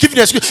 Don't be giving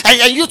excuses.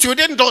 And you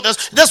didn't do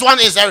this. This one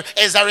is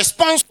a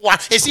response one.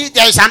 You see,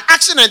 there is an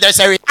action and there's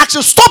a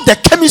reaction. Stop the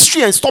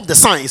chemistry and stop the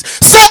science.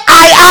 Say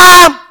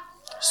I am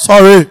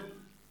sorry.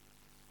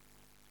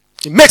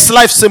 It makes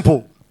life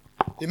simple.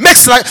 It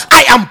makes life.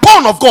 I am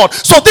born of God.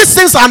 So these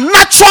things are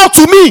natural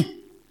to me.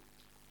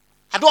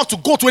 I don't have to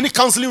go to any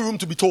counseling room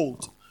to be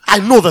told. I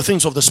know the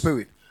things of the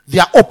Spirit. They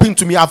are open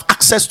to me. I have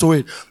access to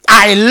it.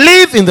 I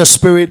live in the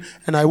Spirit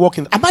and I walk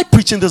in. Am I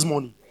preaching this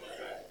morning?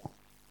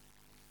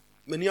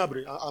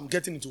 I'm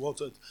getting into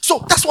what?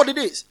 So that's what it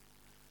is.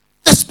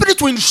 The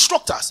Spirit will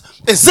instruct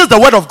us. Is this the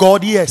word of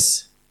God?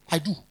 Yes. I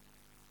do.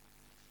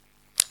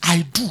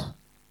 I do.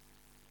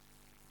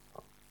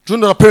 Do you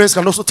know that parents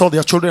can also tell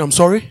their children, I'm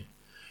sorry?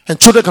 And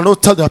children can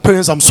also tell their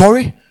parents, I'm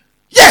sorry?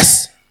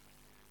 Yes.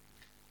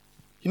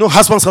 You know,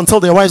 husbands can tell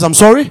their wives, I'm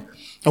sorry.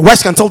 And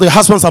wives can tell their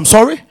husbands, I'm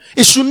sorry.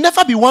 It should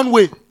never be one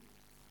way.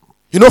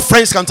 You know,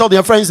 friends can tell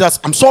their friends that,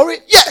 I'm sorry.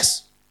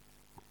 Yes.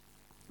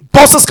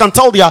 Bosses can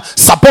tell their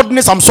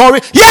subordinates, I'm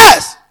sorry.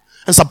 Yes.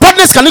 And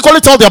subordinates can equally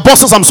tell their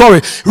bosses, I'm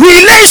sorry.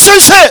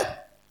 Relationship.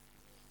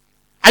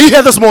 Are you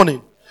here this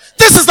morning?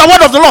 This is the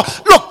word of the Lord.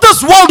 Look,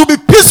 this world will be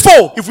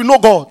peaceful if we know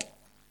God.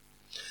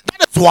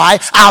 That is why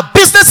our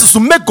business is to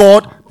make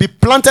God be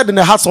planted in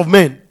the hearts of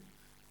men.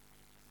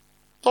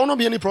 There will not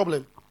be any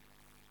problem.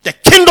 The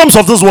kingdoms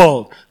of this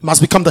world must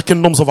become the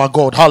kingdoms of our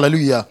God.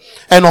 Hallelujah.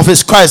 And of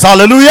his Christ.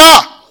 Hallelujah.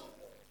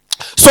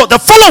 So the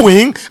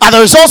following are the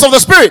results of the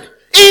Spirit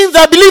in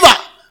the believer.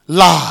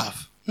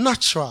 Love.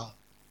 Natural.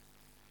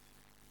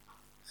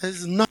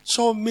 There's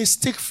natural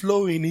mystic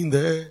flowing in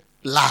there.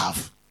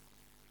 Love.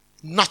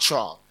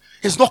 Natural.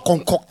 It's not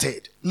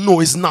concocted. No,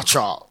 it's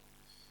natural.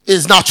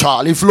 It's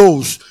natural. It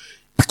flows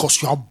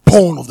because you are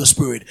born of the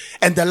Spirit.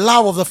 And the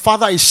love of the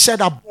Father is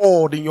shed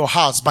abroad in your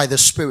hearts by the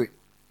Spirit.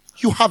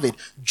 You have it.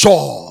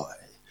 Joy,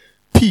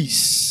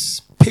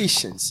 peace,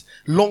 patience,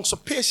 long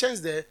suffering.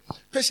 Patience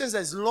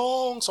there is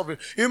long suffering.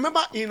 You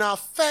remember in our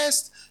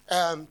first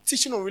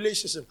teaching on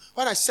relationship,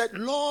 when I said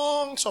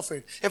long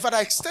suffering, in fact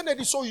I extended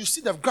it so you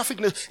see the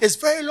graphicness. It's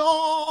very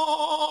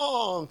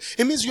long.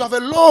 It means you have a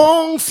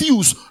long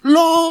fuse.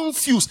 Long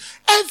fuse.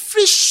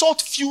 Every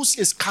short fuse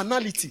is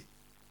carnality.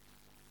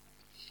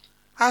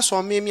 As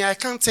for me, I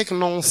can't take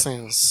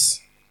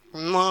nonsense.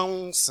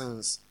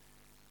 Nonsense.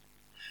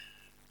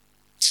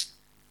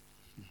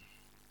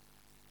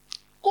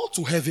 Go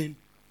to heaven.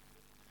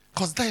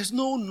 Because there is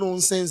no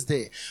nonsense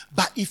there.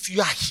 But if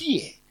you are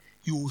here,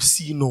 you will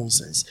see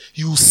nonsense.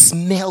 You will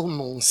smell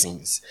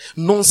nonsense.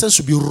 Nonsense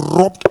will be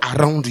rubbed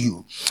around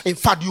you. In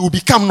fact, you will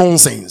become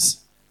nonsense.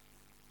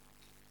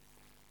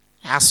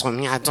 As for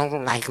me, I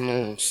don't like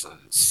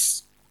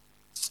nonsense.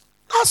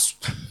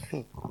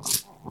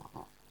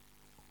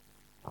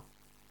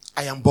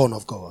 I am born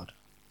of God.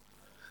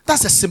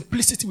 That's the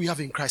simplicity we have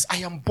in Christ. I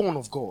am born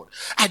of God.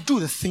 I do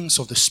the things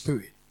of the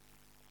Spirit.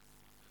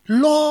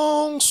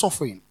 Long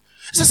suffering.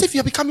 It's as if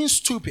you're becoming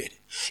stupid.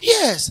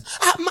 Yes.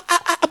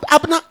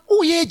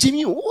 Oh yeah,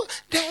 Jimmy. Oh,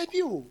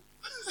 debut.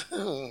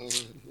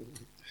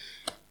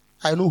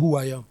 I know who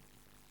I am.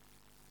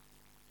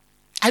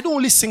 I don't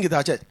only sing it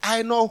at church.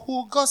 I know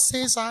who God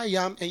says I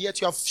am, and yet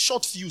you have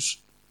short fuse.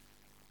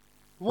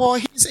 Well,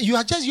 you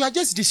are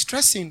just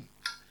distressing.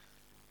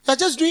 You are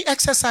just doing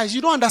exercise.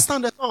 You don't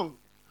understand the song.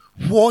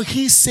 What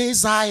he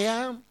says I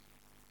am,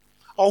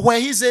 or where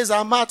he says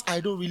I'm at, I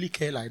don't really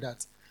care like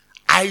that.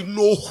 I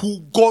know who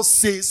God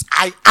says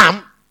I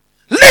am.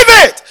 Live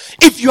it.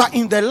 If you are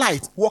in the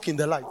light, walk in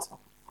the light.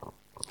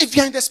 If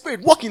you are in the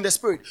Spirit, walk in the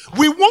Spirit.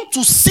 We want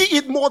to see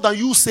it more than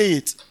you say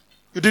it.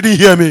 You didn't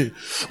hear me.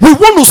 We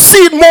want to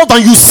see it more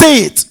than you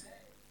say it.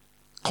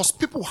 Because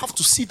people have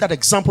to see that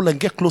example and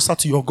get closer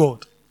to your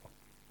God.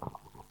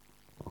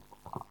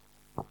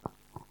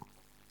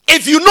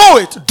 If you know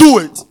it, do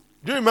it.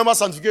 Do you remember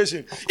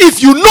sanctification?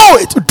 If you know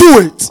it, do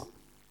it.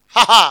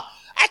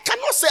 I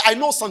cannot say I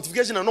know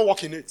sanctification and not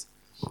walk in it.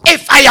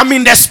 If I am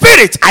in the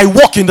Spirit, I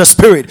walk in the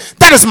Spirit.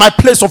 That is my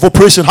place of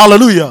operation.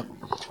 Hallelujah.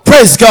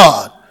 Praise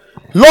God.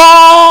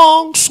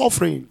 Long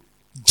suffering,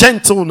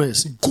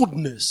 gentleness,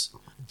 goodness,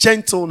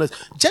 gentleness.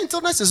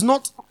 Gentleness is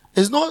not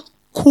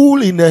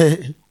cool in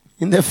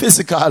the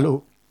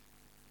physical.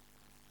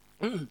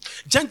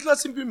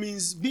 Gentleness simply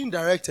means being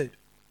directed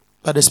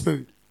by the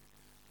Spirit.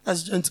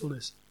 That's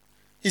gentleness.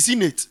 It's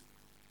innate.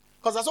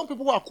 Because there are some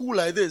people who are cool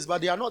like this, but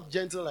they are not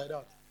gentle like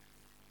that.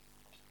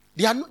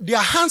 Their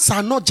hands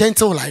are not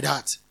gentle like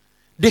that.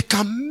 They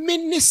can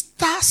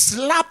minister,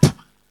 slap.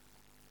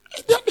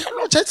 They are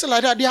not gentle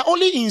like that. They are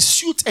only in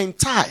suit and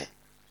tie.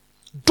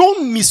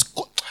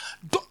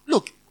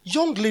 Look,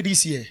 young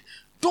ladies here,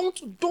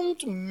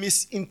 don't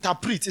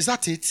misinterpret. Is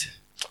that it?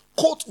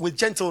 Coat with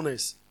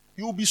gentleness.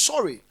 You will be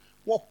sorry.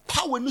 Well,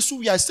 power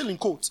we are still in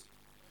coat.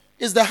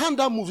 It's the hand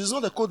that moves. It's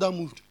not the coat that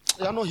moved.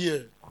 They are not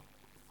here.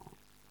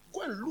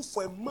 Go and look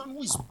for a man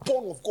who is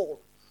born of God,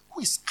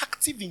 who is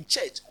active in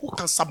church, who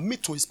can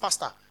submit to his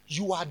pastor.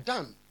 you are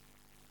done.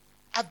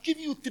 I've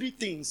given you 3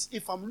 things.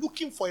 If I'm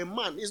looking for a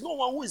man, it's not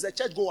one who is a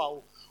church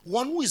goer.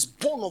 One who is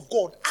born of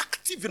God,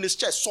 active in his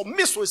church,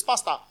 submits to his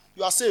pastor.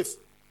 You are safe.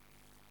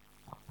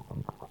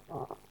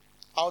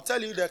 I'll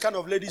tell you the kind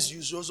of ladies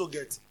you should also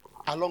get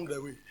along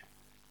the way.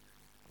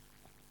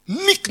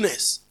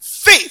 Meekness,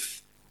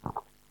 faith.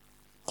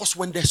 Because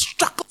when the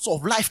struggles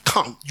of life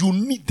come, you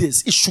need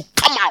this. It should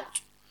come out.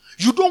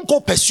 You don't go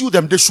pursue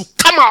them. They should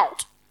come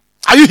out.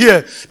 Are you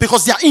here?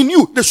 Because they are in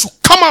you. They should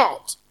come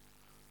out.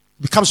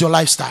 It becomes your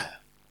lifestyle.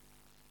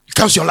 It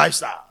becomes your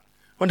lifestyle.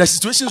 When the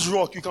situations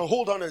rock, you can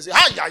hold on and say,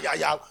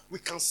 yeah. We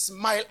can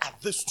smile at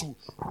this too.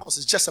 Because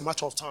it's just a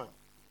matter of time.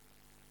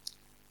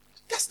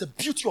 That's the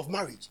beauty of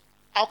marriage.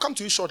 I'll come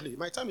to you shortly.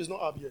 My time is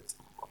not up yet.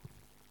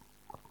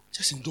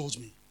 Just indulge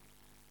me.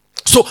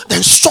 So the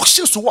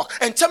instructions to work.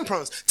 And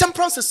temperance.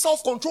 Temperance is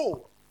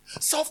self-control.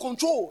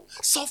 Self-control.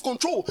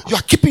 Self-control. You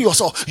are keeping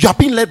yourself. You are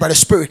being led by the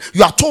Spirit.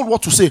 You are told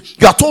what to say.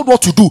 You are told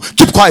what to do.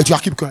 Keep quiet. You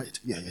are keep quiet.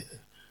 Yeah.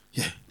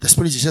 The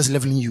Spirit is just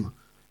leveling you.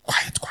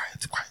 Quiet.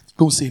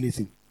 Don't say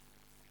anything.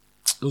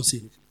 Don't say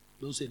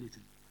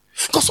anything.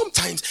 Because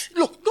sometimes,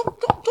 look,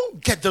 don't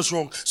get this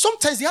wrong.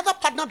 Sometimes the other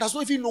partner does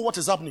not even know what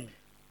is happening.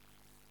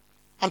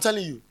 I'm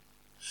telling you.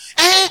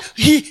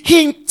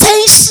 He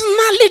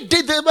intentionally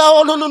did it.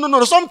 Oh,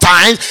 no.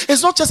 Sometimes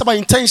it's not just about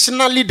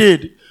intentionally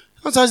did.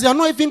 Sometimes they are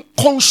not even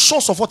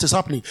conscious of what is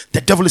happening.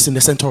 The devil is in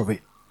the center of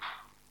it.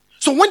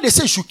 So when they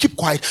say you should keep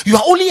quiet, you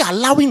are only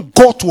allowing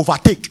God to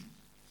overtake.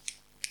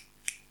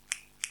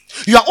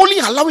 You are only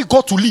allowing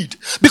God to lead.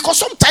 Because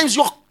sometimes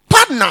your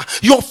partner,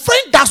 your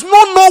friend does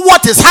not know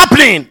what is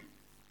happening.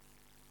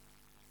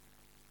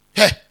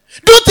 Hey,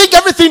 don't think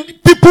everything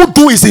people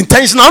do is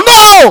intentional.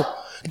 No!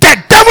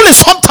 The devil is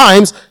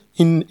sometimes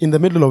in the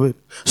middle of it.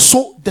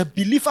 So the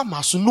believer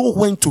must know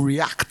when to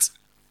react.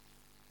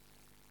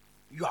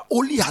 You are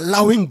only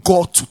allowing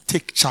God to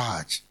take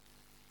charge.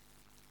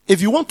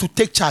 If you want to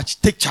take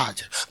charge, take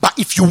charge. But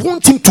if you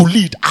want him to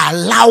lead,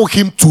 allow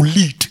him to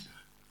lead.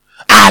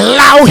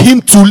 Allow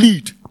him to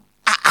lead.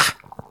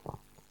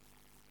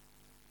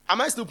 Am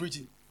I still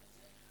preaching?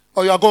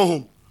 Or you are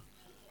going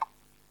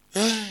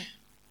home?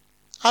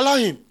 Allow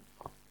him.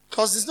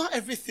 Because it's not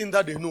everything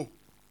that they know.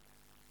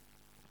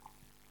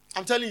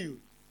 I'm telling you.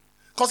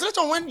 Because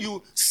later on when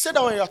you sit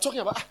down and you are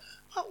talking about,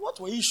 what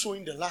were you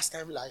showing the last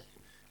time like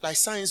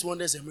signs,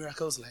 wonders, and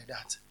miracles like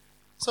that?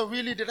 So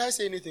really, did I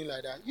say anything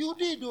like that? You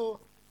did, though.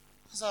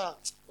 So,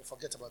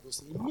 forget about those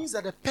things. It means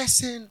that the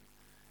person,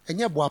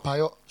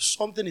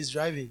 something is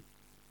driving.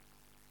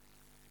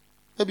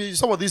 Maybe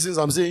some of these things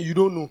I'm saying, you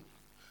don't know.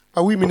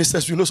 But we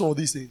ministers, we know some of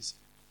these things.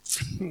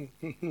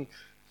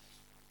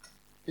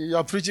 You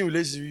are preaching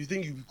relationship, you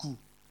think you'll be cool.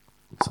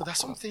 So there's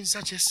some things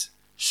that just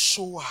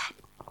show up.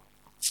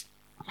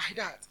 Like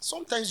that.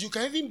 Sometimes you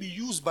can even be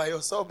used by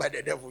yourself, by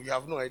the devil. You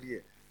have no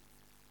idea.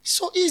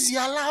 So easy.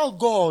 Allow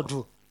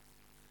God.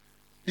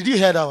 Did you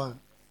hear that one?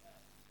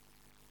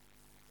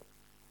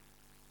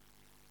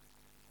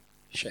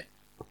 Sure.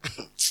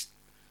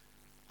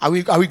 Are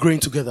we growing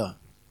together?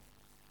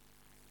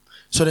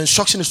 So the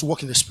instruction is to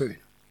walk in the Spirit.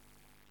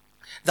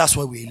 That's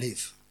where we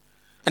live.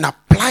 And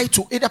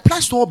it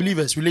applies to all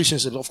believers'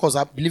 relationships. Of course,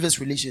 our believers'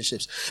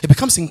 relationships. It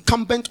becomes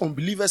incumbent on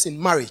believers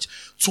in marriage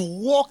to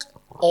walk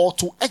or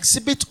to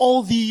exhibit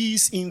all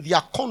these in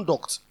their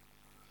conduct.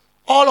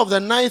 All of the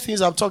 9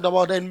 things I've talked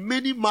about and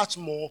many much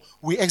more,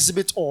 we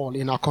exhibit all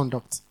in our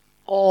conduct.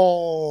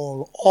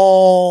 All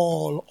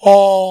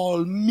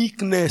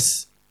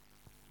meekness.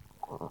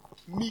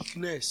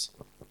 Meekness.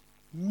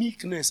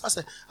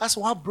 That's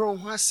what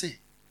Brown say.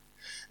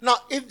 Now,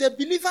 if the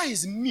believer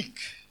is meek,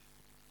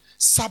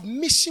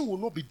 submission will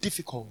not be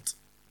difficult.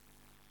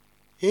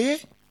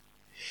 If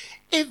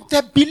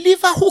the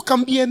believer who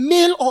can be a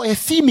male or a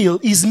female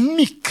is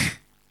meek,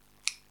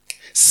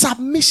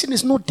 submission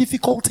is not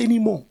difficult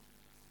anymore.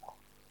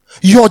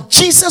 Your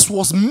Jesus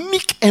was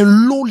meek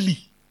and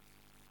lowly.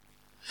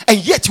 And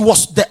yet he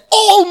was the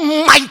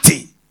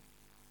Almighty.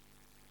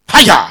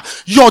 Hiya!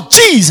 Your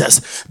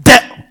Jesus,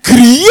 the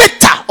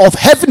creator of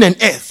heaven and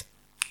earth.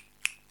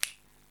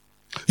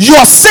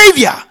 Your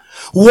Savior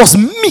was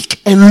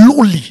meek and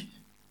lowly.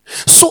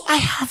 So I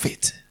have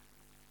it.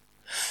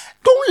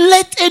 Don't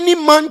let any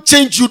man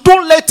change you.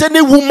 Don't let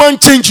any woman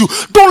change you.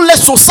 Don't let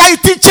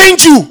society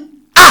change you.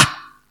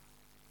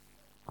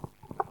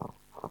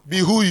 Be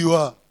who you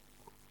are,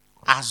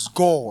 as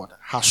God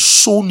has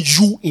shown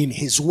you in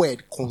his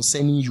word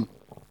concerning you.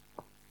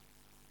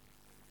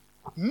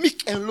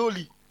 Meek and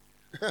lowly.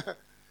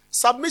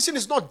 Submission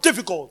is not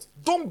difficult.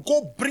 Don't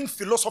go bring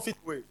philosophy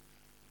to it.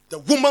 The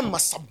woman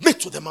must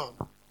submit to the man.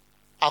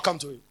 I'll come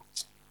to it.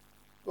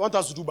 You want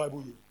us to do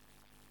Bible here?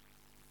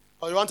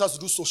 Or you want us to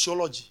do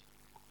sociology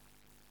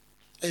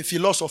and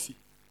philosophy?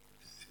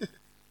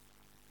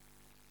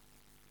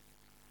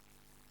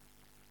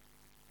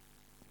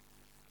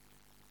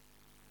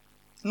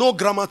 No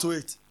grammar to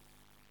it.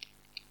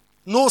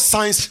 No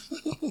science.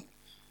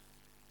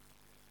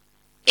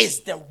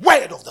 It's the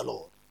word of the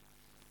Lord.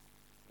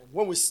 And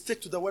when we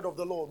stick to the word of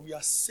the Lord, we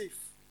are safe.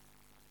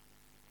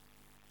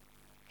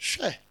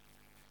 Sure.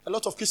 A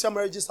lot of Christian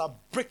marriages are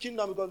breaking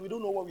down because we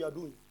don't know what we are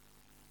doing.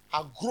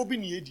 Are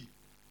growing yedi.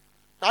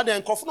 Now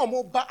then, confirm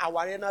more ba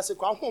aware na se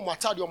kwa ho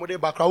mata de omode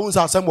bakra wo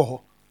nsa asem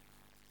ho.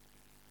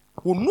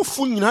 Wo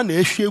nufu nyina na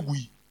ehwe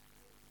egui.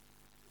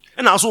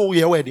 And also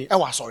we are wedding.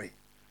 Sorry.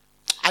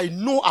 I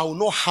know I will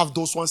not have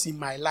those ones in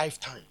my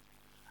lifetime.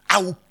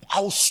 I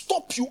will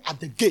stop you at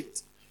the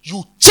gate.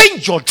 You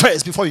change your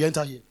dress before you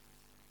enter here.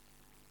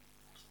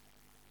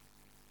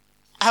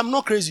 I'm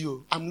not crazy.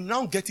 I'm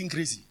now getting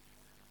crazy.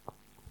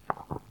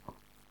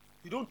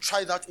 You don't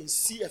try that in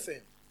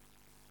CFM.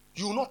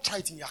 You will not try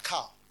it in your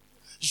car.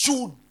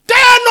 You dare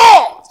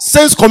not.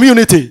 Sense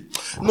community.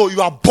 No,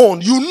 you are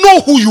born. You know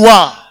who you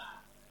are.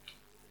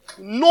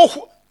 You know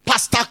who.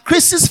 Pastor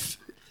Chris's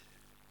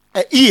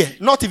ear,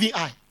 not even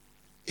eye.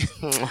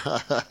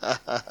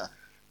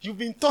 You've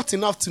been taught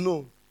enough to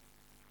know.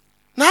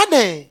 Now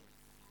then,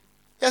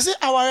 you see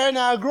our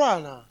na grow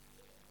na.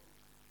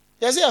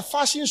 You see a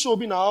fashion show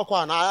be na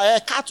akwa na, a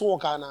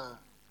catwalk na.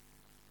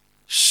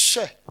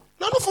 She.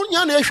 Na no for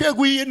nya na ehwe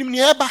gu yi ni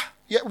eba.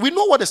 We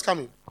know what is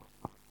coming.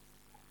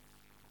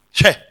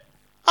 She.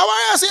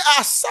 Our say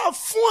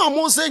asafun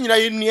amon say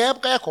nyina ni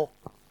eba ko.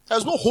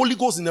 There's no Holy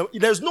Ghost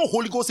there's no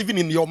Holy Ghost even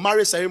in your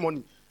marriage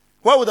ceremony.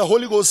 Why would the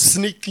Holy Ghost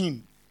sneak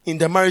in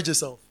the marriage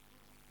itself?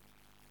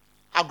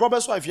 A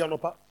grobber's wife, you are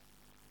not.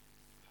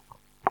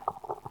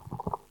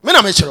 Mena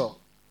mechero.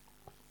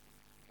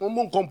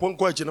 Momo kompon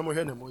kwa china mo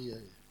hene mo ye.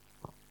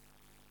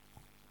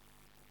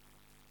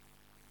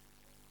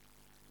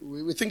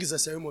 We think it's a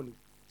ceremony.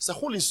 It's a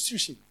whole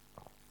institution.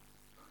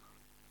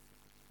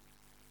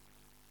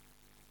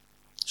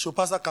 So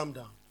pastor, calm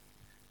down.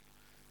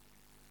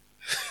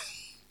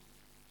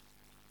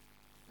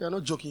 We are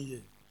not joking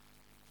here.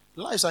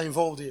 Lives are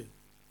involved here.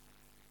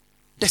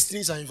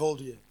 Destinies are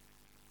involved here.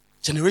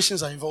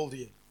 Generations are involved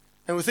here.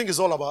 And we think it's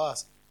all about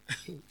us.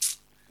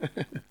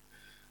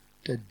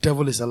 The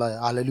devil is a liar.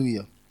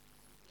 Hallelujah.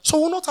 So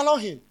we'll not allow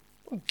him.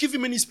 Give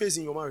him any space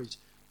in your marriage.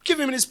 Give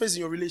him any space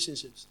in your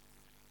relationships.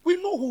 We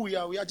know who we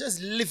are. We are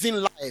just living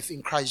life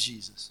in Christ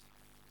Jesus.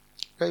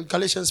 Okay,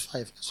 Galatians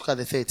 5. Let's look at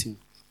the 13.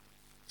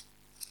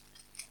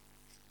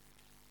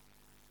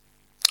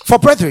 For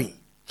brethren,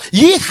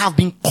 ye have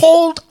been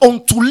called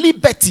unto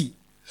liberty.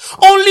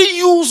 Only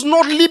use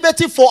not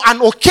liberty for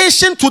an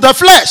occasion to the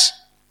flesh,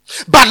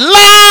 but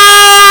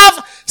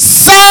love,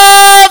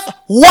 serve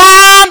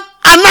one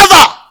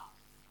another.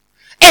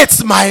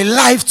 It's my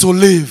life to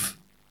live.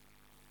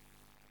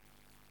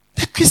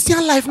 The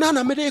Christian life now in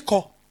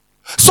America.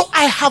 So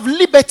I have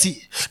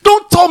liberty.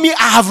 Don't tell me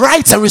I have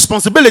rights and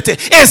responsibility.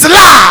 It's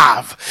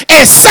love.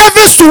 It's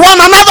service to one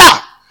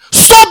another.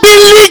 Stop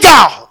being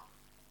legal.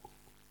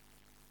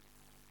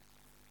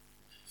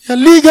 You're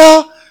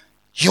legal.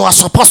 You are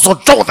supposed to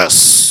do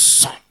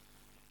this.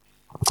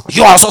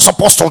 You are also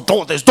supposed to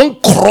do this.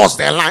 Don't cross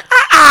the line.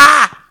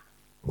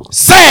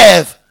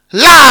 Serve,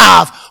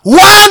 love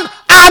one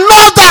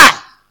another.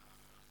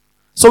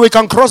 So we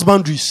can cross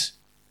boundaries.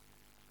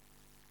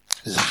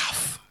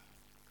 Love.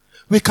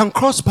 We can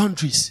cross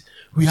boundaries.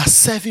 We are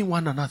serving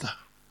one another.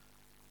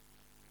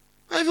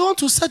 If you want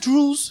to set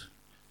rules,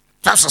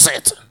 that's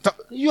it.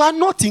 You are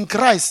not in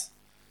Christ.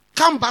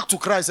 Come back to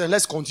Christ and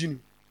let's continue.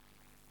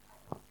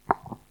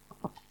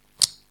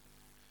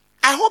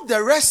 I hope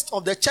the rest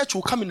of the church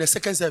will come in the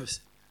second service.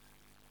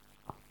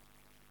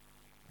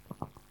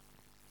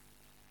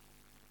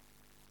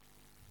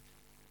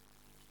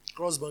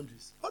 Cross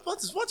boundaries.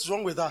 What's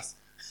wrong with us?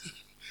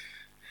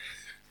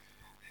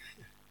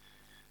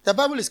 The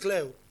Bible is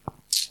clear.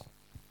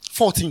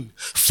 14.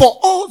 For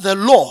all the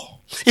law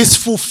is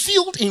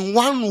fulfilled in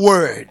one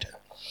word.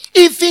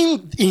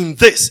 Even in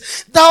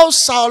this, thou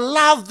shalt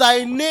love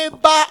thy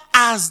neighbor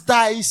as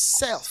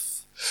thyself.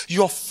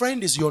 Your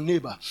friend is your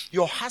neighbor.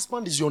 Your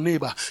husband is your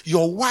neighbor.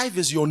 Your wife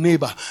is your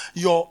neighbor.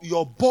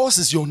 Your boss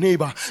is your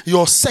neighbor.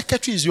 Your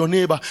secretary is your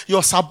neighbor.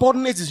 Your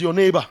subordinate is your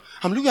neighbor.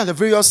 I'm looking at the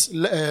various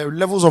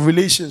levels of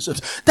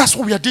relationships. That's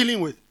what we are dealing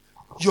with.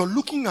 You're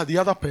looking at the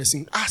other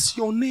person as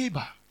your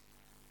neighbor.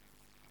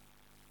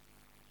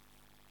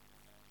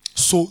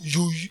 So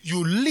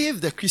you live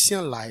the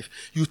Christian life.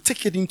 You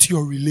take it into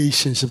your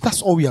relationship.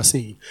 That's all we are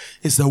saying.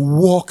 It's a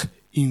walk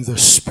in the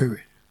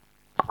Spirit.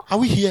 Are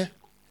we here?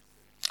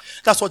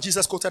 That's what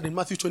Jesus quoted in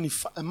Matthew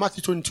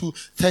 22,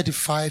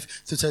 35.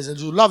 It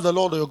says, you love the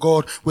Lord your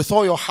God with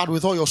all your heart,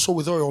 with all your soul,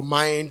 with all your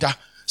mind.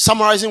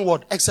 Summarizing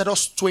what?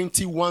 Exodus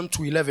 21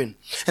 to 11.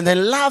 And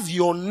then love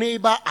your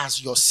neighbor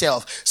as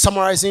yourself.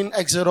 Summarizing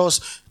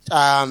Exodus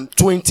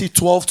 20,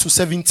 12 to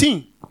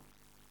 17.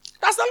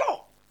 That's the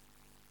law.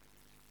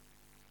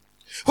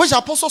 Which the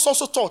apostles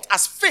also taught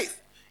as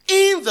faith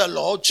in the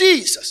Lord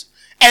Jesus.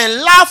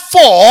 And love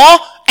for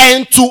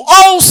and to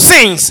all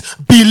saints,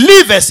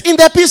 believers in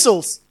the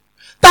epistles.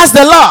 That's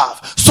the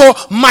love. So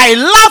my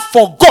love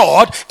for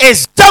God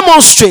is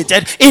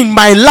demonstrated in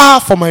my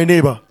love for my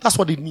neighbor. That's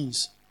what it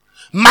means.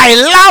 My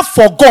love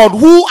for God,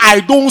 who I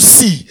don't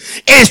see,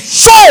 is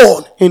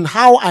shown in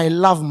how I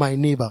love my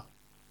neighbor.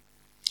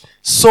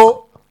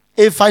 So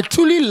if I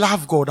truly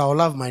love God, I will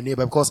love my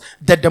neighbor, because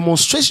the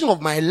demonstration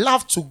of my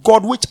love to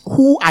God,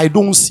 who I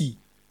don't see,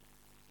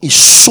 is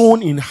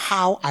shown in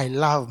how I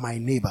love my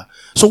neighbor.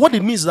 So what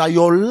it means is that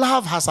your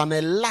love has an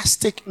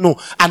elastic,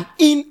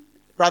 elastic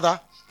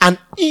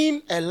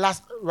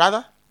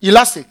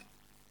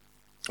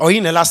or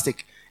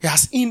inelastic. It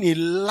has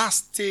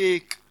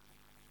inelastic,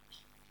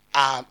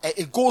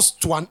 it goes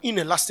to an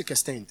inelastic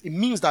extent. It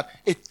means that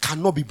it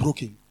cannot be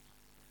broken.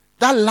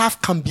 That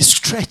love can be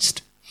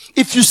stretched.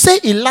 If you say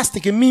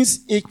elastic, it means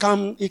it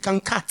can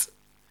cut.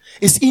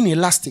 It's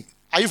inelastic.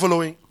 Are you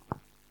following?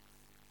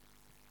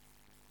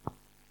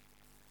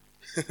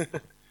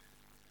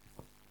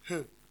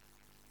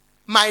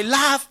 My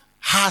love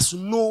has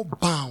no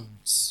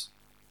bounds.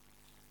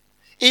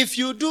 If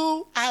you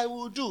do, I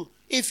will do.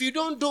 If you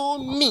don't do,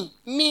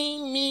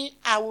 me,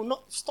 I will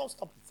not. Stop.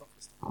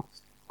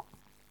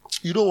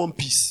 You don't want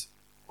peace.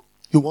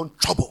 You want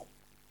trouble.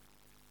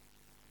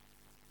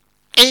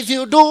 If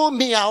you do,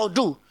 me, I'll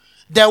do.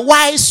 The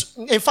wise,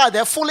 in fact,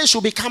 the foolish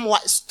will become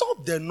wise.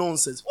 Stop the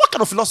nonsense. What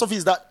kind of philosophy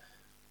is that?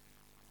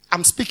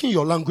 I'm speaking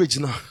your language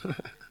now.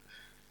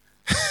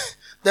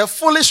 The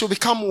foolish will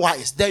become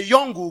wise. The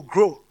young will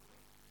grow.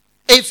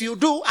 If you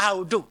do, I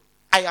will do.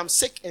 I am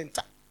sick and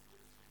tired.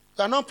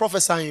 You are not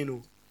prophesying, you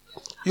know.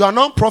 You are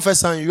not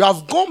prophesying. You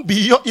have gone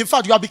beyond. In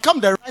fact, you have become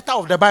the writer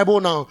of the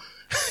Bible now.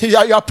 You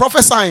are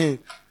prophesying.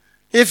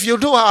 If you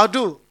do, I'll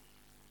do.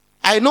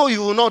 I know you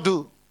will not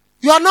do.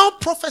 You are now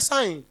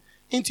prophesying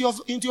into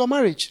your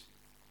marriage.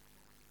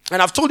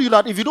 And I've told you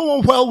that if you don't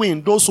want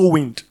whirlwind, don't sow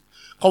wind.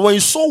 Because when you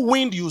sow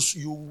wind, you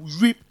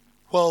reap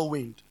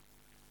whirlwind.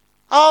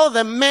 All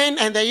the men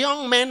and the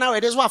young men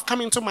nowadays who have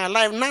come into my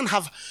life,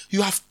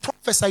 you have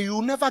prophesied, you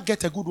will never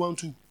get a good one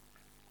too.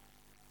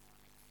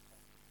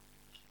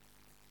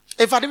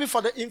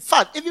 In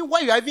fact, even why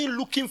you are even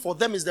looking for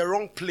them is the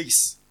wrong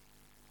place.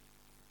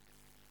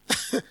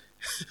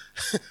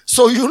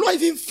 So you'll not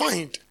even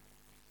find.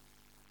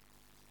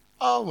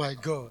 Oh my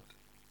God.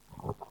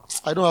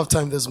 I don't have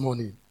time this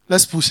morning.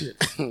 Let's push it.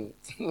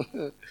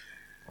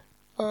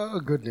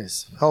 Oh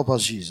goodness. Help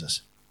us,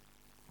 Jesus.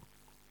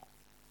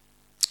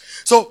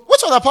 So,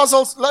 which of the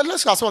apostles,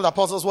 let's ask some of the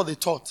apostles what they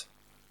taught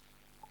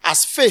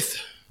as faith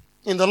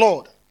in the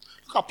Lord.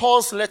 Look at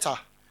Paul's letter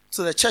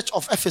to the church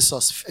of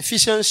Ephesus,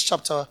 Ephesians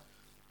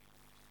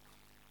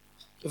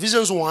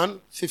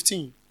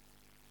 1:15.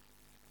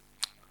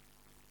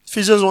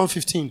 Ephesians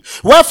 1:15.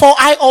 Wherefore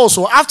I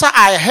also, after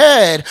I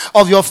heard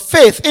of your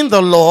faith in the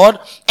Lord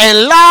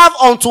and love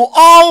unto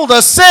all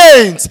the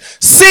saints,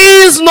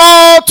 cease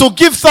not to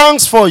give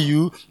thanks for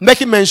you,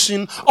 making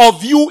mention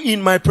of you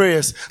in my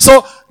prayers.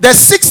 So the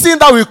 16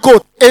 that we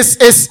quote is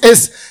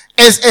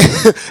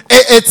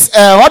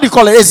what do you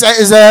call it?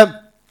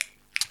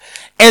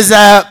 Is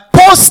a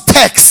post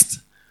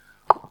text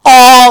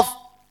of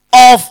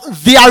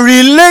their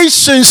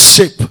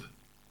relationship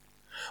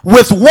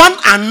with one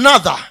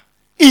another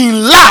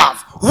in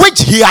love,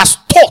 which he has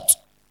taught.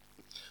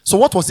 So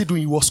what was he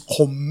doing? He was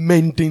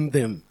commending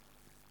them.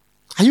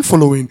 Are you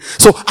following?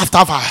 So after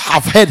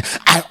I've heard,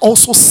 I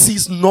also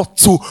cease not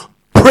to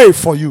pray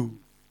for you.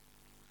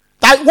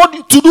 That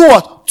what to do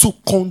what? To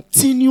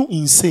continue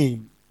in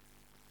saying.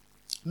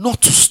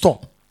 Not to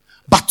stop,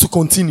 but to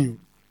continue.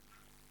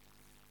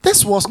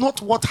 This was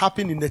not what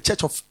happened in the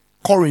church of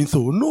Corinth.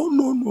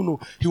 No.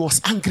 He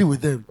was angry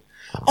with them.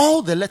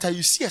 All the letter,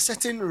 you see a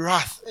certain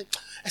wrath,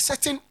 a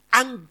certain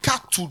anger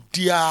to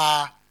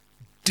their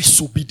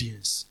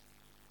disobedience.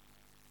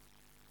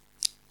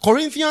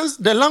 Corinthians,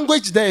 the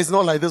language there is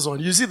not like this one.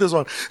 You see this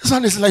one. This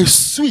one is like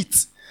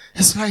sweet.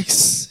 It's like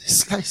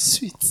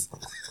sweet.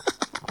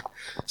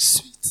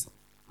 Sweet.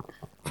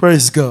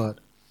 Praise God.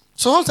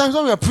 So sometimes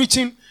when we are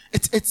preaching,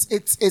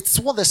 it's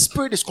what the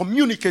Spirit is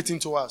communicating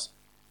to us.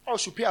 All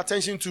should pay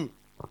attention to.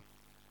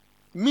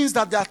 It means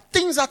that there are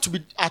things that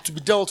are to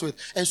be dealt with.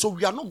 And so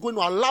we are not going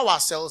to allow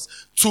ourselves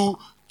to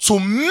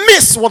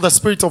miss what the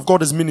Spirit of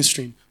God is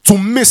ministering. To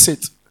miss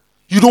it.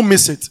 You don't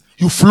miss it.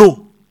 You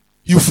flow.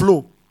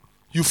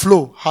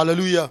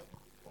 Hallelujah.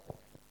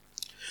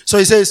 So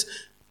he says,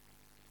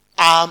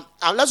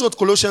 let's go to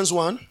Colossians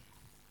 1.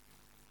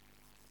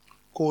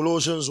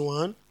 Colossians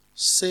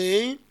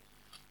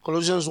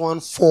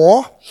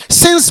 1:4.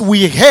 Since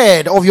we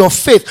heard of your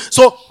faith.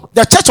 So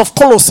the church of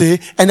Colossae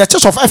and the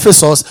church of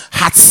Ephesus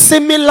had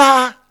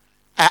similar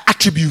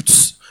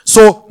attributes.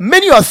 So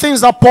many of the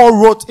things that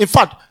Paul wrote, in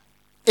fact,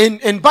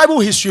 in Bible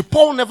history,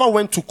 Paul never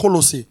went to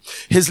Colossae.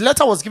 His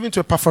letter was given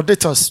to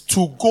Epaphroditus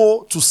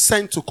to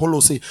send to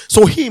Colossae.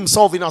 So he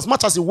himself, in as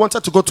much as he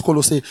wanted to go to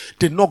Colossae,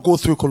 did not go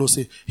through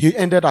Colossae. He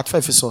ended at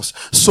Ephesus.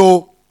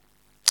 So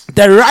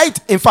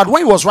in fact,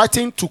 when he was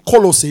writing to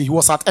Colossae, he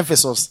was at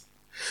Ephesus.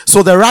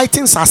 So the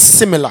writings are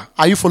similar.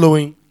 Are you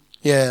following?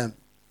 Yeah.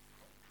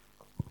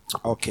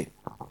 Okay.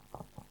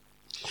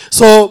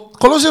 So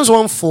Colossians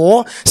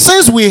 1:4.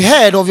 Since we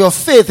heard of your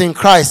faith in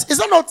Christ, is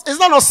that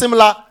not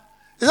similar?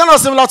 Is that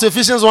not similar to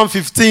Ephesians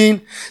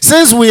 1:15?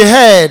 Since we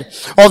heard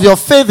of your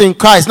faith in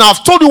Christ. Now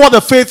I've told you what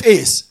the faith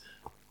is.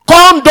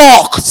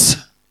 Conduct.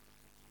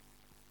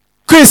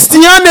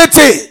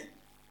 Christianity.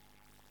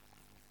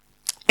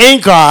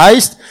 In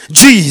Christ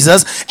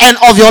Jesus, and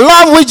of your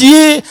love which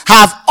ye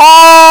have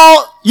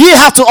all Ye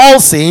have to all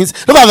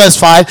saints. Look at verse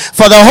 5.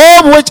 For the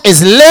home which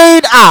is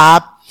laid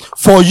up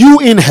for you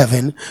in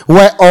heaven,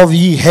 whereof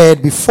ye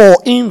heard before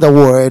in the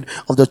word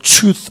of the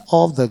truth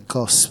of the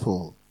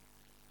gospel.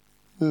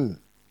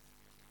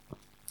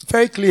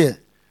 Very clear.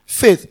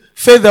 Faith.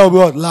 Faith, there will be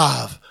what?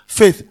 Love.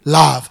 Faith,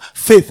 love.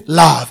 Faith,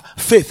 love.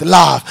 Faith,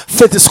 love.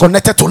 Faith is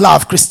connected to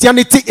love.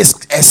 Christianity is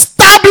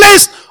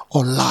established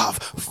on love.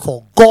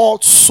 For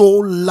God so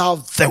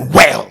loved the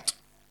world.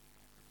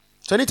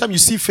 So anytime you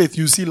see faith,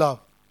 you see love.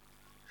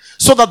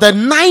 So that the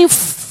 9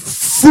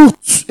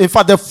 fruits, in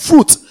fact the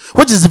fruit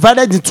which is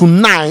divided into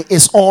 9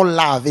 is all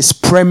love, is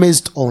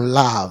premised on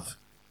love.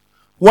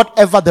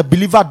 Whatever the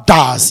believer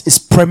does is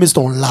premised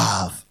on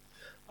love.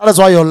 That is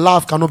why your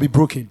love cannot be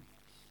broken.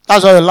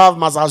 That's why your love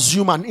must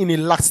assume an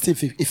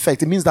inelastic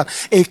effect. It means that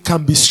it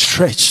can be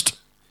stretched.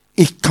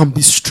 It can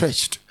be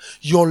stretched.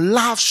 Your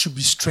love should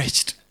be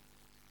stretched.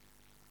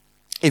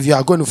 If you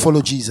are going to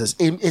follow Jesus,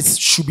 it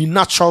should be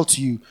natural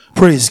to you.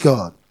 Praise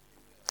God.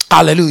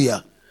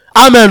 Hallelujah.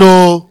 Amen.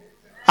 Oh,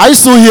 are you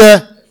still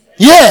here?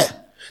 Yeah.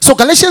 So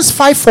Galatians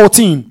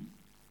 5:14,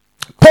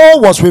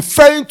 Paul was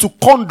referring to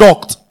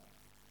conduct.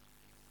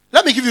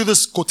 Let me give you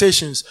these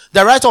quotations.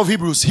 The writer of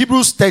Hebrews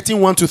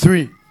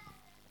 13:1-3.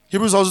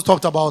 Hebrews also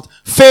talked about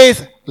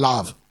faith,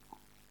 love.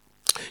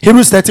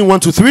 Hebrews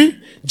 13:1-3.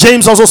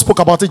 James also spoke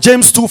about it.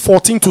 James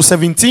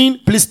 2:14-17.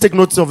 Please take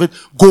notice of it.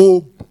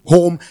 Go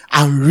home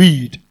and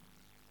read.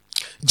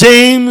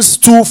 James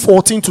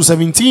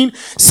 2:14-17.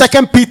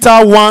 2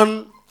 Peter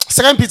 1,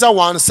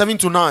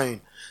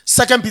 7-9.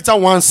 2 Peter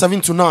 1,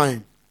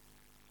 7-9.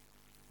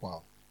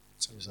 Wow.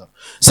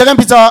 2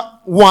 Peter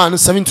 1,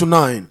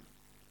 7-9.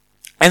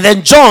 And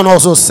then John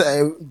also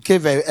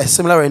gave a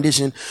similar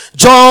rendition.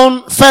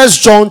 1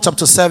 John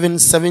chapter 7,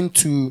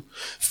 1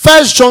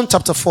 John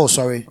chapter 4,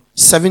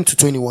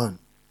 7-21.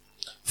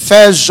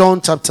 1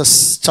 John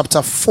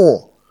chapter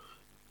 4,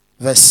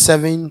 verse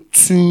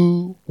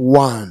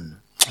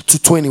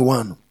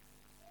 7-21.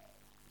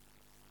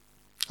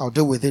 I'll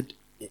deal with it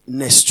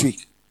next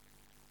week.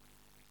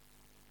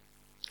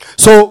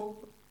 So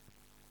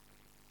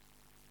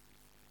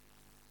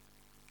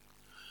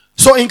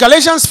in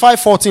Galatians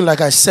 5:14, like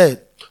I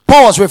said,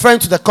 Paul was referring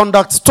to the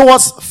conduct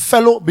towards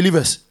fellow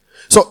believers.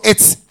 So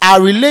it's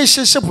our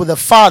relationship with the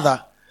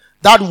Father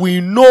that we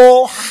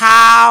know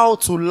how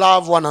to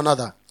love one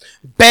another,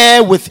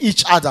 bear with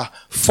each other,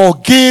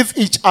 forgive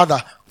each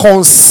other,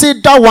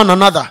 consider one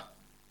another.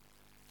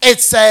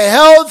 It's a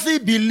healthy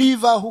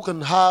believer who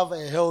can have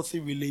a healthy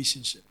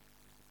relationship.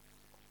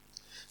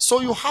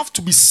 So you have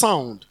to be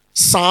sound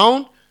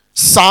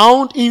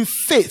in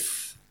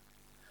faith.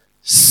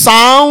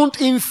 Sound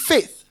in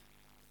faith.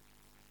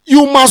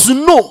 You must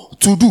know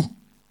to do.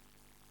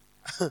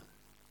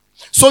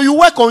 So you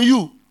work on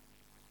you.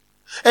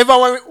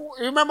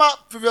 Remember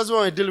previously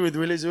when we were dealing with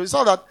religion, we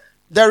saw that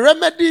the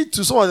remedy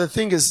to some of the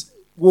things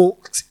will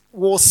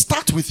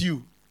start with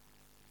you.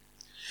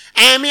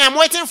 And I'm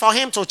waiting for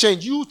him to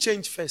change. You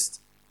change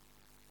first.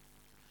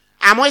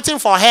 I'm waiting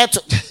for her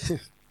to...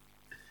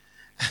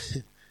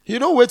 You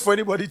don't wait for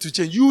anybody to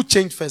change. You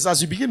change first.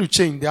 As you begin to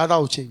change, the other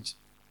will change.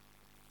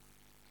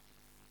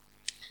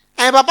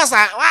 And Papa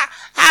said,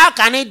 how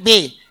can it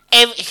be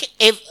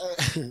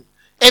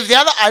if the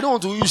other, I don't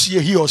want to use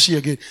he or she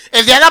again.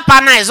 If the other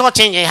partner is not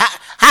changing,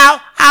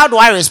 how do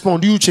I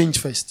respond? You change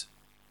first.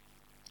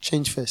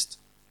 Change first.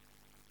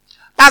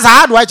 That's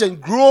how do I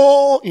change?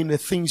 Grow in the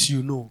things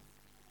you know.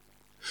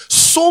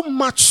 So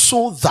much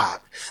so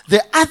that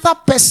the other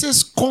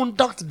person's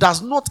conduct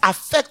does not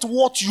affect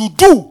what you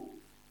do.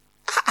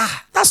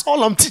 That's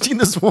all I'm teaching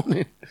this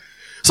morning.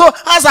 So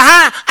as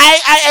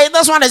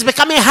this one is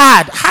becoming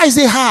hard. How is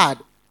it hard?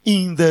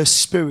 In the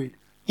spirit.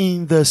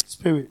 In the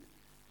spirit.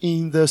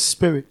 In the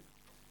spirit.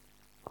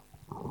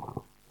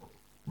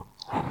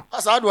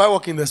 That's how do I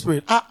walk in the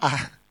spirit?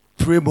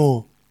 Pray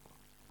more.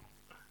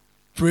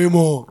 Pray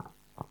more.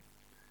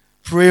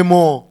 Pray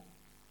more.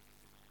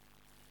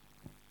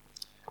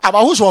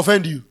 But who should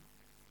offend you?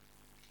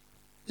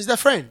 It's the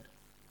friend.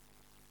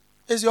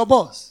 It's your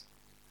boss.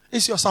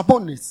 It's your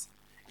subordinate.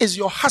 It's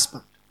your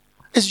husband.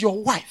 It's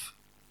your wife.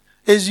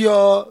 It's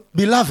your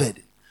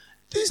beloved.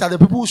 These are the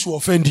people who should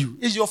offend you.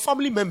 It's your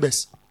family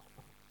members.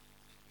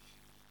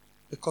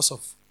 Because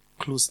of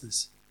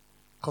closeness.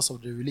 Because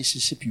of the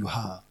relationship you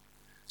have.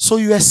 So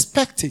you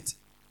expect it.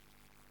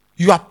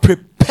 You are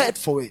prepared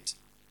for it.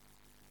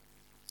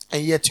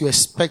 And yet you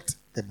expect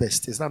the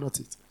best. Is that not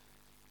it?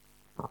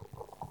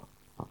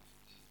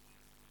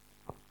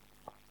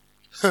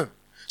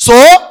 So,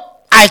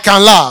 I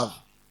can love.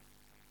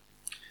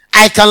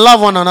 I can love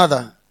one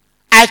another.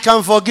 I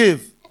can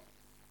forgive.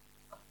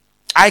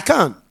 I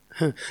can.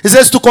 It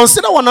says to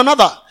consider one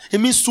another. It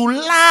means to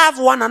love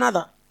one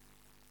another.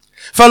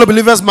 Fellow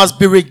believers must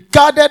be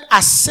regarded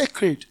as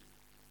sacred.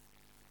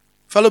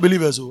 Fellow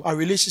believers, our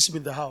relationship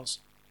in the house.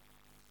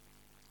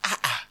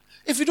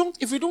 If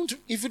you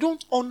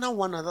don't honor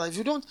one another, if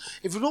you don't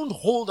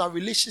hold our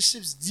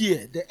relationships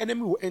dear, the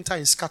enemy will enter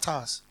and scatter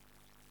us.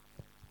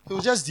 He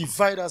will just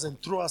divide us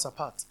and throw us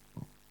apart.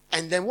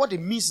 And then what it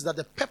means is that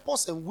the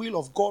purpose and will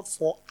of God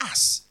for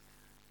us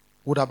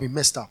would have been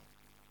messed up.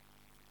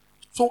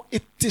 So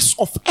it is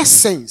of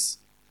essence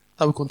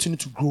that we continue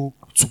to grow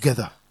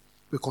together.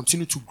 We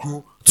continue to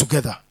grow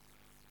together.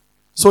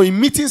 So in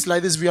meetings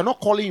like this, we are not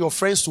calling your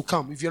friends to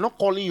come. If you're not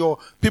calling your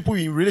people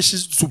in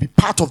relationships to be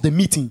part of the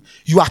meeting,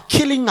 you are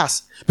killing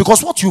us.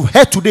 Because what you've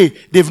heard today,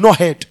 they've not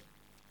heard.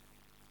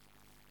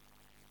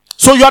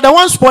 So you are the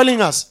one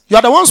spoiling us. You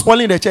are the one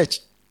spoiling the church.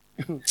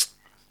 And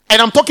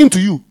I'm talking to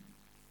you.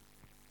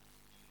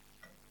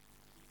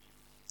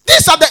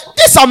 These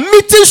are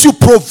meetings you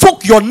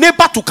provoke your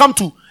neighbor to come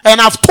to. And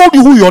I've told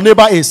you who your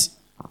neighbor is.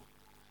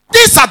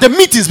 These are the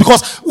meetings,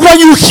 because when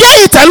you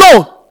hear it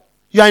alone,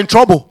 you are in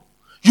trouble.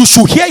 You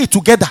should hear it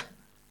together.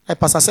 Like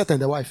Pastor Seth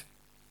and the wife.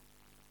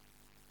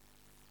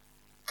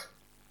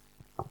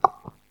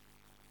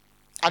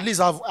 At least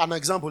I have an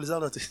example. Is that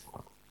not it?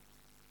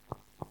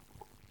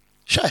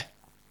 Sure.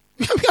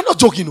 We are not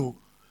joking. No.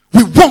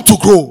 We want to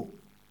grow.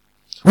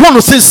 We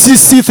want to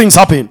see things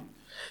happen.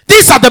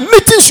 These are the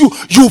meetings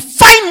you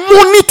find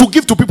money to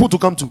give to people to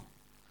come to.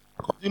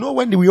 You know,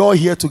 when we all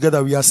here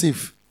together, we are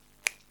safe.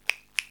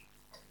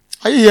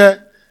 Are you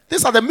here?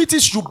 These are the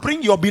meetings you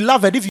bring your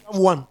beloved if you have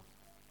one.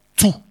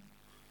 2.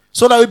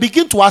 So that we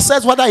begin to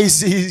assess whether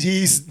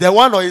he's the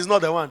one or he's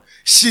not the one.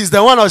 She's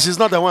the one or she's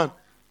not the one.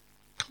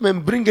 Come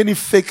and bring any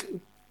fake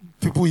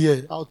people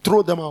here. I'll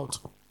throw them out.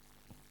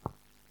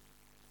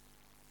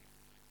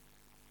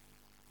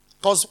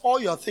 Because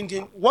what you are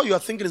thinking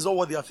is not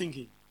what they are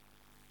thinking.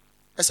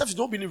 Except you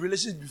don't been in a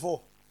relationship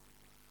before.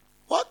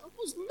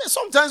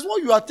 Sometimes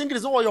what you are thinking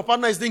is not what your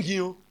partner is thinking.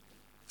 You.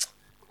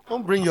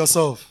 Don't bring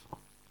yourself.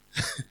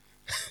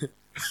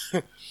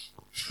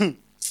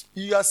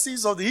 You are seeing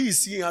something, he is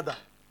seeing other.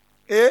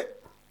 Eh?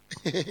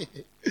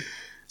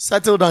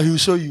 Settle down, he will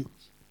show you.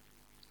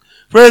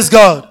 Praise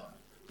God.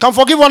 Can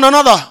forgive one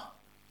another.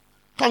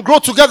 Can grow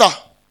together.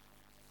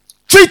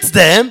 Treat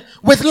them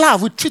with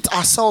love. We treat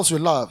ourselves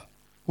with love.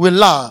 With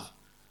love.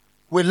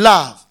 With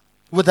love.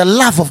 With the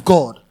love of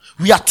God.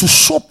 We are to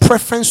show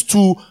preference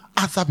to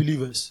other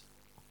believers.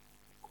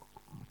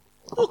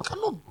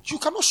 You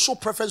cannot show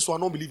preference to a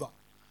non-believer.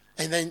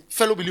 And then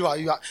fellow believer,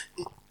 you are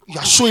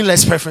showing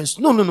less preference.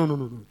 No.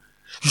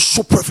 You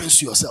show preference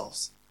to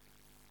yourselves.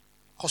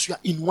 Because we are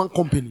in one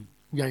company.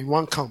 We are in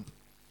one camp.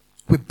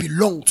 We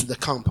belong to the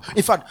camp.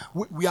 In fact,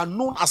 we are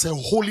known as a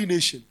holy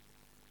nation.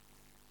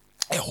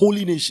 A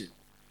holy nation.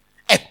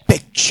 A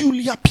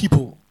peculiar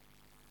people.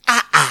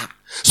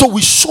 So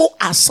we show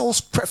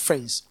ourselves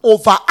preference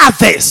over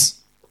others.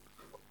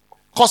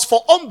 Because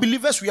for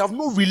unbelievers, we have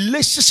no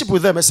relationship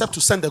with them except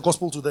to send the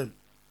gospel to them.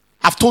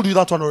 I've told you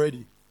that one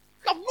already.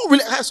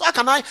 So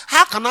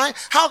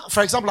how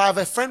for example, I have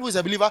a friend who is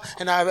a believer,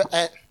 and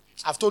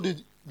I've told you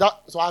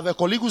that, so I have a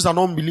colleague who's an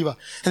unbeliever,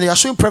 and they are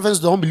showing preference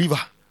to the unbeliever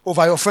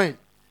over your friend.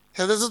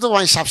 And this is the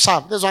one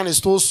sharp. This one is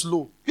so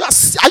slow.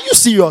 Are you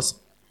serious?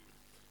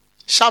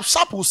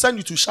 Sharp will send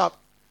you to sharp.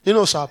 You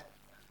know sharp.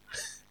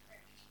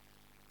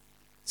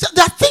 So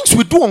there are things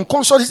we do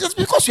unconsciously just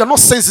because you are not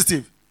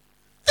sensitive.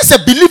 This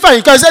is a believer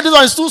in Christ. This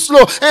one is too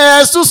slow.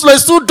 It's too slow.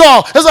 It's too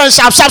dull. This one is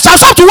sharp.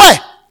 Sharp to where?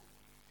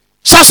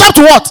 Sharp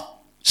to what?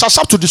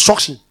 Sharp to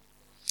destruction.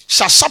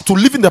 Sharp to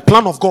living the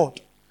plan of God.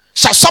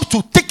 Sharp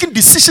to taking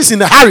decisions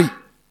in a hurry.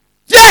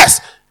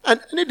 Yes. And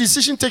any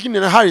decision taken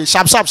in a hurry.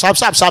 Sharp.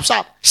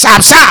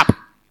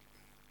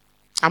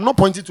 I'm not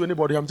pointing to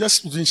anybody. I'm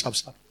just doing sharp.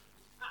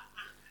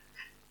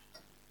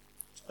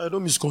 I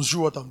don't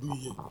misconstrue what I'm doing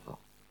here.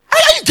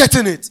 Are you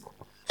getting it?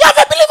 You have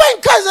a believer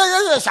in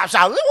Christ.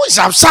 Sharp. Who is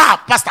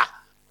sharp, Pastor?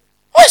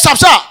 Who is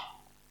sharp?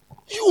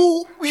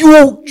 You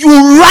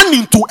run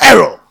into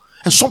error.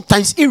 And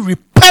sometimes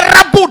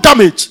irreparable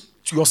damage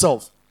to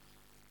yourself.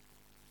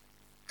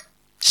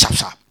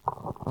 Sharp.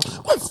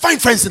 Go and find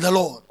friends in the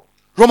Lord.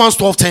 Romans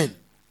 12:10.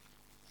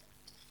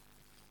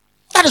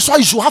 That is why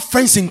you should have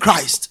friends in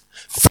Christ.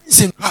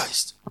 Friends in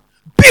Christ.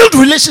 Build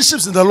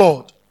relationships in the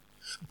Lord.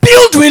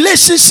 Build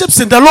relationships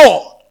in the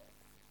Lord.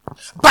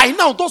 By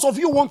now, those of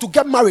you who want to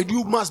get married,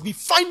 you must be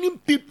finding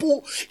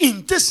people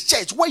in this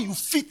church where you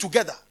fit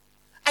together.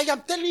 I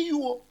am telling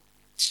you.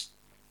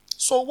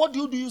 So what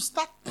do? You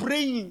start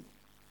praying.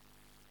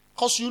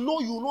 Because you know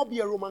you will not be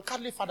a Roman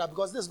Catholic father,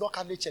 because this is not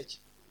Catholic church.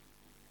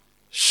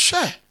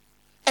 Sure.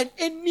 And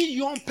any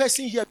young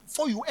person here,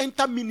 before you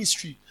enter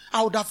ministry,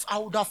 I would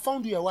have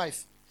found you a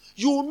wife.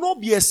 You will not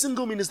be a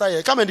single minister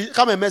here. Come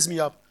and mess me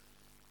up.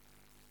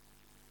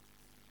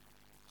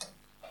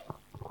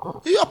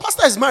 Your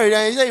pastor is married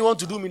and he said you want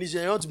to do ministry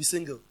and you want to be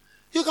single.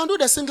 You can do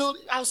the single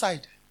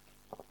outside.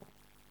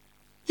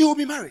 You will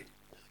be married.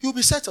 You will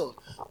be settled.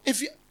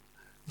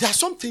 There are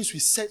some things we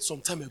said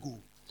some time ago.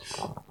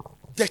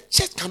 The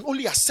church can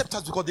only accept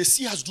us because they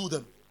see us do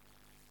them.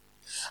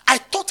 I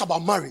thought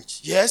about marriage,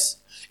 yes.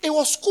 It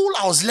was cool.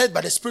 I was led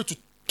by the Spirit to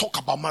talk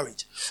about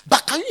marriage.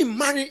 But can you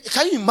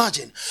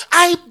imagine?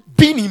 I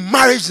being in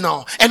marriage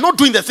now and not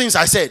doing the things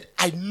I said.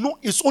 I know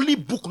it's only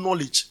book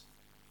knowledge.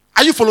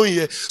 Are you following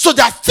here? So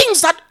there are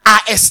things that are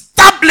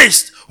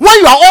established. When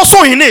you are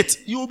also in it,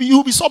 you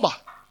will be sober.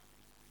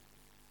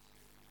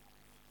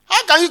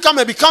 How can you come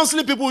and be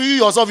counseling people,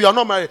 you yourself, you are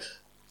not married?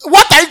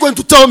 What are you going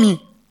to tell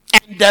me?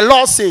 And the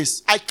Lord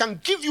says, I can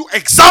give you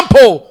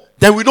example.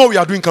 Then we know we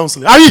are doing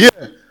counseling. Are you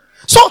here?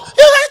 So, you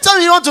can't tell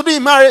me you want to do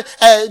marriage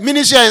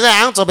ministry and say,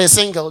 I want to be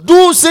single.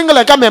 Do single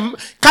and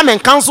come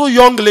and counsel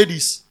young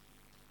ladies.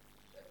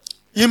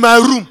 In my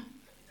room.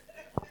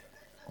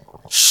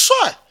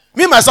 Sure.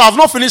 Me, myself, I have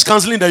not finished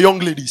counseling the young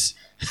ladies.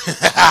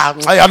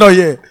 I are not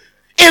here.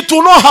 It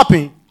will not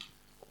happen.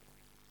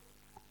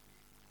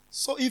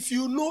 So, if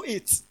you know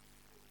it,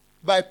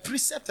 by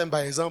precept and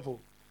by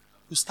example,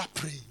 you start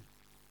praying.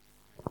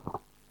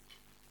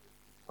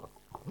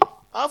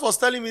 I was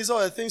telling me some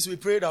of the things we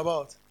prayed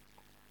about.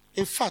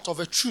 In fact, of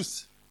a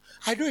truth,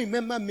 I don't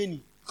remember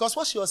many. Because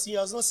what she was seeing,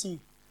 I was not seeing.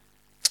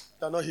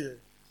 You are not here.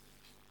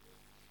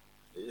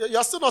 You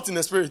are still not in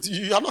the spirit.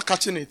 You are not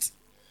catching it.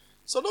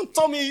 So don't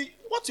tell me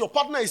what your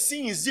partner is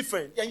seeing is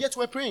different. And yet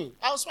we're praying.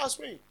 I was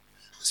praying.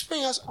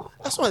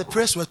 That's why the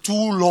prayers were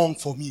too long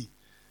for me.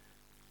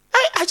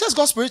 I just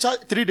got spiritual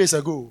 3 days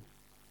ago.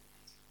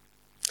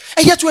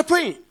 And yet we're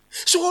praying.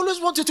 She always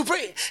wanted to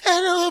pray.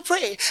 And I'll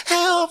pray. And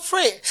I'll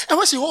pray. And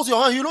when she holds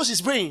your hand, you know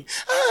she's praying.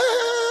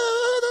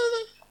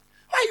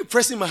 Why are you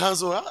pressing my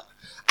hands on her?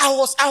 I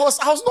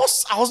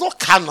was not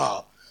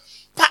carnal.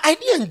 But I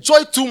didn't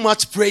enjoy too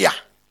much prayer.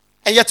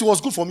 And yet it was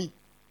good for me.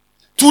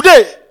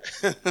 Today.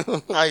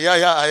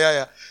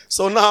 Yeah.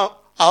 So now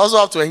I also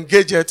have to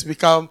engage her to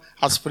become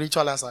as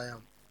spiritual as I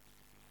am.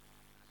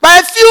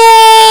 But a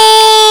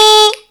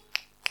few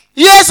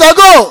years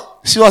ago,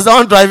 she was the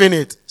one driving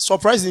it.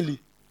 Surprisingly.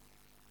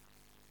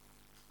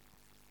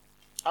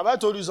 Have I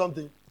told you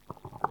something?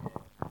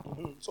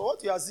 So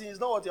what you are seeing is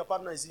not what your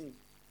partner is seeing.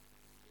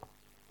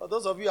 For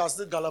those of you who are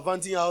still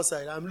gallivanting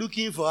outside, I'm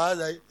looking for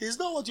her. It's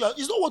not what you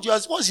are.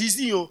 What she's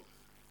seeing.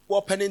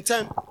 What pen in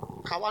time?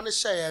 I want to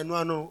share.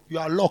 No, you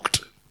are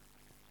locked.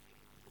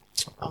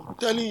 I'm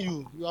telling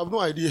you, you have no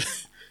idea.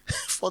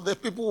 For the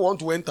people who want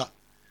to enter,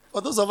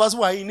 for those of us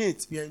who are in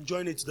it, we are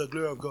enjoying it to the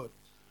glory of God,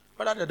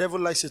 whether the devil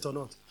likes it or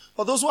not.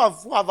 For those who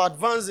have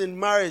advanced in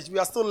marriage, we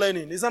are still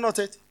learning. Is that not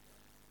it?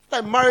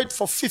 I'm married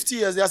for 50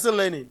 years. They are still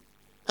learning.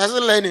 They are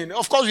still learning.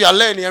 Of course, we are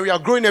learning and we are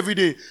growing every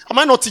day. Am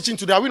I not teaching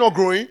today? Are we not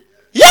growing?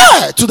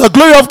 Yeah, to the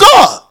glory of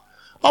God.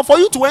 But for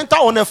you to enter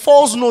on a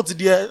false note,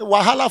 dear,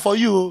 wahala for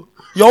you.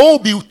 Your own will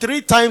be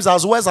 3 times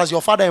as worse as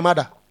your father and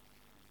mother.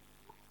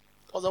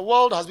 Because the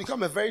world has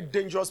become a very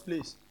dangerous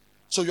place.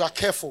 So you are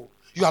careful.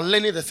 You are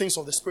learning the things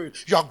of the Spirit.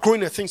 You are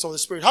growing the things of the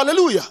Spirit.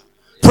 Hallelujah.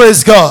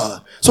 Praise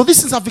God. So these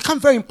things have become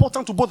very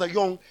important to both the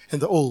young and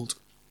the old.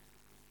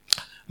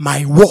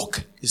 My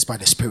walk is by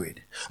the Spirit.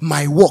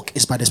 My walk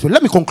is by the Spirit.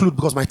 Let me conclude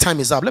because my time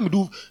is up. Let me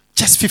do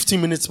just 15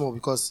 minutes more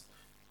because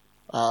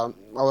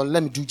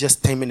let me do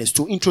just 10 minutes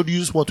to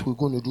introduce what we're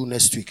going to do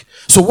next week.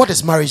 So what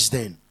is marriage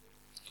then?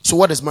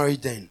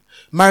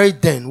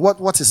 Married then.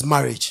 What is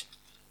marriage?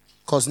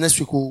 Because next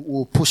week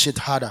we'll push it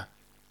harder.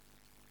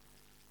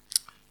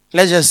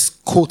 Let's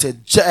just quote it.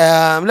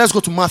 Let's go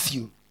to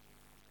Matthew.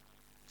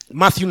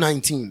 Matthew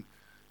 19.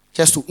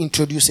 Just to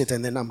introduce it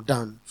and then I'm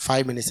done.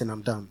 5 minutes and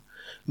I'm done.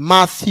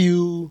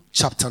 Matthew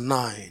chapter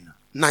 19.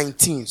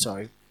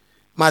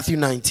 Matthew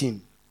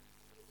 19.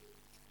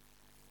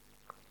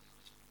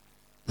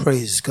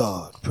 Praise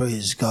God.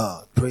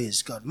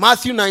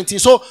 Matthew 19.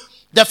 So,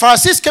 the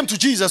Pharisees came to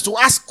Jesus to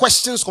ask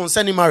questions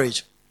concerning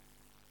marriage.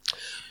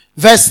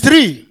 Verse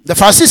 3. The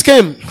Pharisees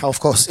came, of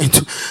course,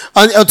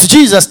 unto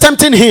Jesus,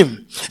 tempting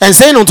him and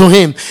saying unto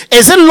him,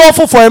 is it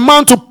lawful for a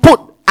man to put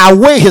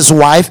away his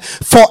wife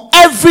for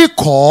every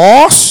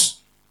cause?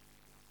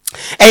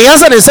 And he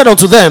answered and said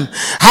unto them,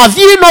 have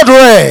ye not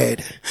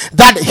read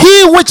that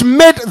he which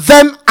made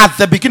them at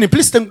the beginning,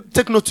 please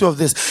take note of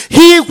this,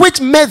 he which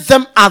made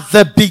them at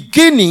the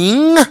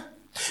beginning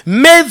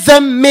made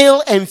them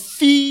male and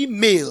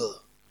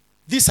female.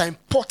 These are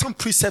important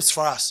precepts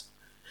for us.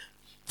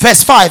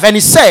 Verse 5, and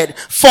he said,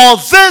 for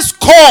this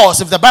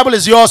cause, if the Bible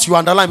is yours, you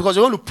underline because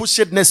you're going to push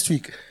it next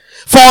week.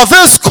 For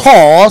this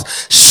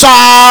cause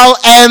shall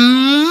a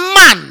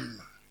man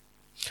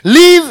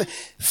leave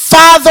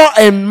father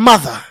and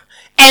mother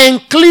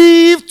and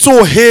cleave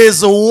to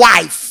his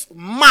wife,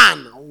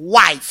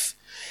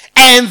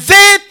 and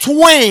they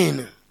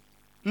twain,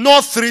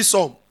 not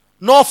threesome,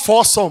 not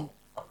foursome.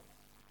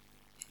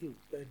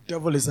 The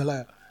devil is a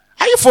liar.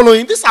 Are you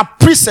following? These are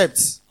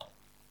precepts.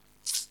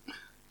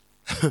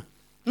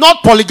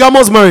 Not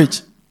polygamous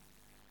marriage.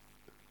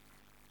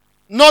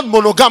 Not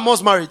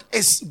monogamous marriage.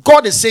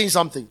 God is saying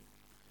something.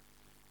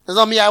 It's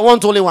not me, I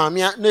want only one.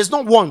 It's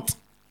not want.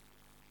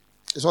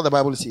 It's what the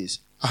Bible says.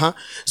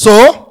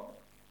 So,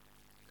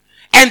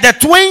 and the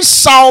twain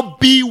shall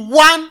be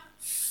one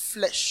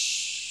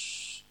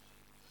flesh.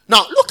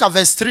 Now, look at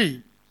verse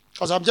 3.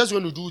 Because I'm just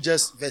going to do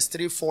just verse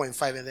 3, 4, and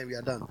 5, and then we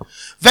are done.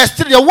 Verse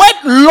 3, the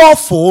word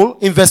lawful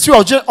in verse 3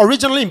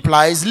 originally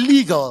implies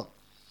legal.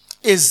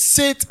 Is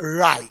it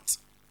right?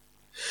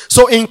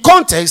 So in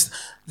context,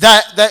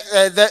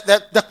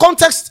 the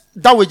context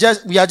that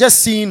we are just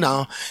seeing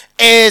now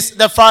is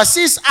the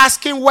Pharisees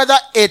asking whether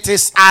it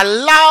is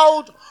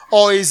allowed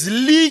or is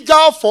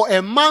legal for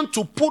a man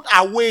to put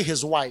away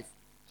his wife.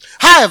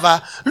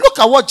 However, look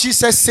at what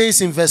Jesus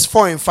says in verse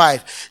 4 and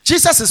 5.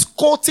 Jesus is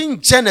quoting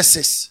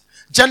Genesis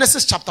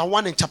chapter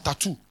 1 and chapter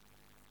 2.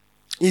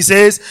 He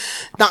says,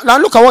 now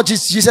look at what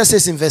Jesus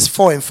says in verse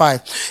 4 and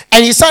 5.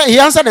 And he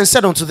answered and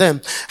said unto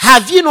them,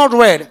 have ye not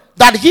read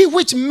that he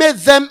which made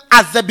them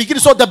at the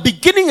beginning? So the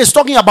beginning is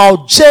talking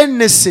about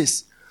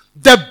Genesis,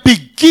 the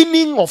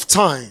beginning of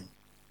time.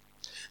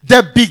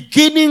 The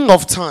beginning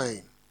of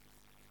time.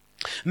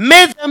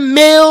 Made them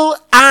male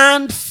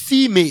and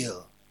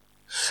female.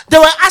 They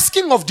were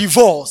asking of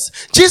divorce.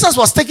 Jesus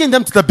was taking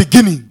them to the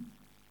beginning.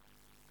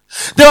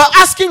 They were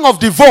asking of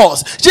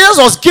divorce. Jesus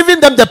was giving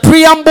them the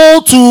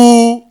preamble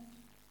to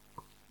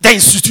the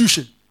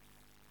institution.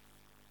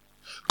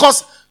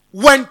 Because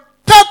when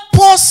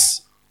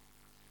purpose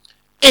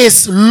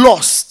is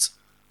lost,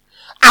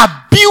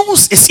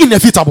 abuse is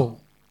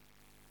inevitable.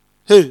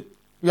 Hey,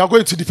 we are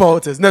going to deeper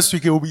waters. Next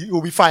week it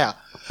will be fire.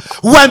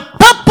 When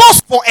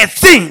purpose for a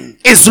thing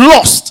is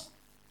lost,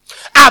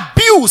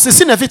 abuse is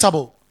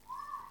inevitable.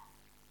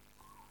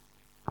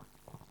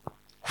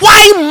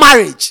 Why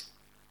marriage?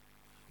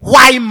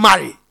 Why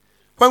marry?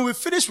 When we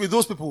finish with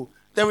those people,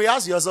 then we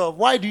ask yourself,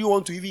 why do you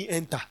want to even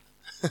enter?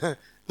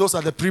 Those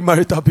are the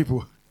premarital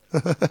people.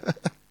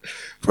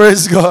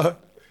 Praise God.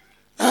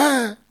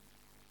 To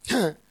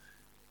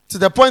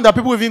the point that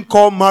people even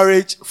call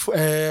marriage,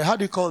 how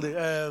do you call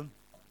it?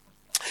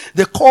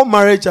 They call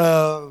marriage,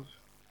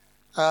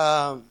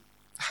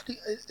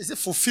 is it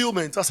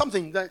fulfillment or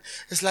something?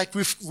 It's like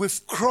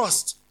we've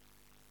crossed.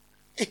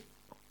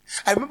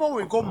 I remember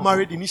when we got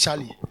married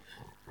initially,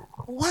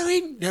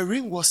 wearing the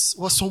ring was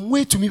some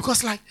way to me,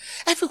 because like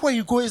everywhere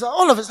you go, is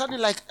all of a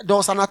sudden like there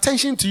was an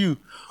attention to you.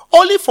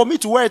 Only for me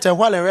to wear it a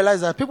while and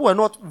realize that people were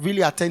not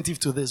really attentive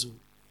to this.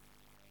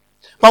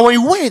 But when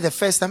you wear it the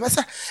first time,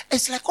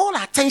 it's like all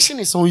attention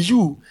is on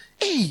you.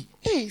 Hey,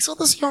 so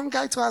this young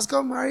guy too has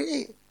got married.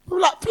 Hey,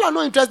 people are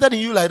not interested in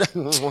you like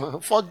that.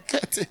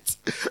 Forget it.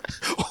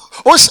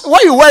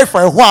 When you wear it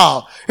for a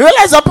while, you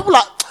realize that people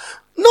are.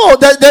 No,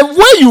 the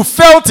way you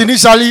felt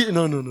initially,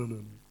 no.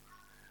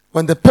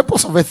 When the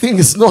purpose of a thing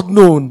is not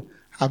known,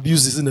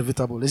 abuse is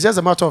inevitable. It's just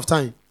a matter of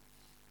time.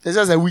 It's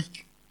just a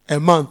week, a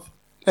month.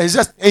 It's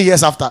just 8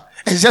 years after.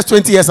 It's just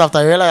 20 years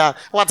after. You realize,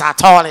 what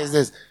at all is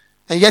this?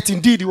 And yet,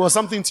 indeed, it was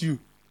something to you.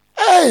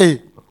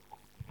 Hey,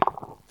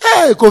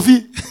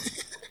 Kofi.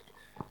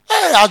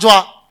 Hey,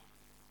 Ajwa.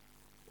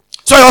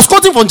 So I was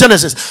quoting from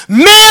Genesis.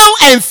 Male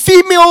and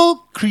female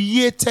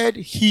created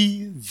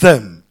he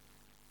them.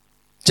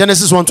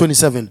 Genesis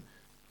 1:27.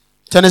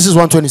 Genesis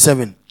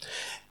 1:27.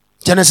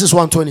 Genesis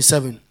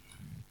 1:27.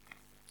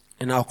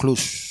 And I'll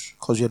close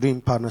because you're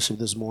doing partnership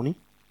this morning.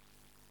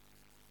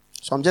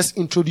 So I'm just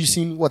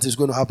introducing what is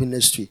going to happen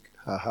next week.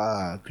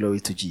 Glory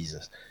to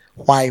Jesus.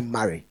 Why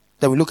marry?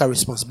 Then we look at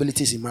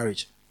responsibilities in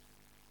marriage.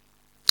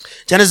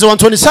 Genesis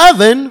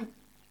 1:27.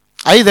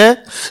 Are you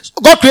there?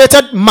 God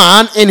created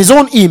man in his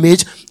own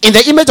image. In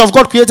the image of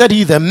God created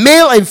he them.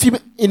 Male and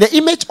female. In the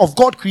image of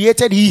God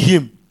created he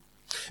him.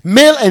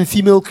 Male and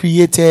female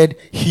created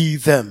he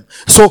them.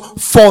 So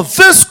for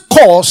this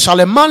cause shall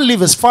a man leave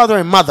his father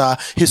and mother.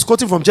 He's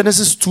quoting from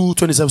Genesis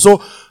 2:27.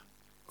 So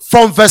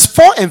from verse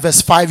 4 and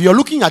verse 5, you're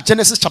looking at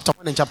Genesis chapter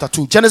 1 and chapter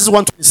 2. Genesis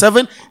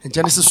 1:27 and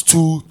Genesis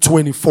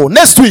 2:24.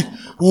 Next week,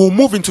 we'll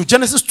move into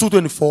Genesis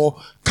 2:24,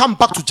 come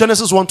back to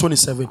Genesis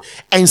 1:27,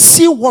 and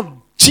see what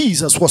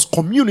Jesus was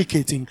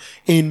communicating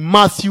in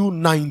Matthew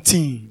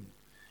 19.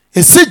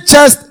 Is it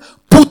just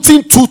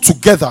putting two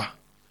together?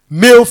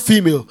 Male,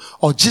 female,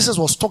 or Jesus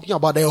was talking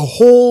about a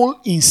whole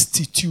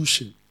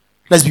institution.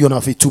 Let's be on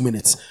our feet 2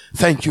 minutes.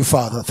 Thank you,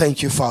 Father.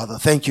 Thank you, Father.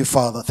 Thank you,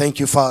 Father. Thank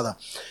you, Father.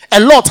 A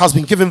lot has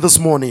been given this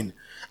morning.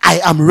 I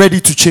am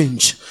ready to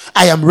change.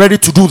 I am ready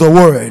to do the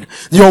word.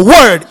 Your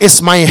word is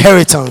my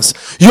inheritance.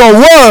 Your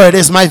word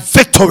is my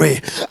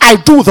victory. I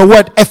do the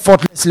word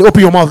effortlessly.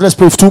 Open your mouth. Let's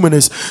pray for 2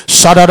 minutes.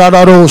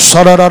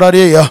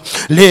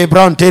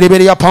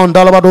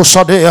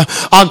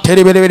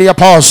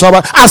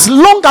 As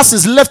long as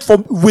it's left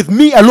with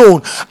me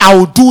alone, I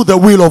will do the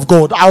will of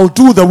God. I will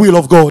do the will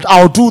of God.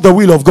 I will do the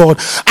will of God.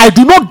 I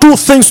do not do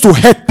things to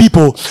hurt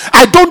people.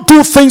 I don't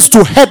do things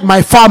to hurt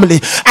my family.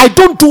 I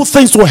don't do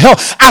things to help.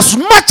 As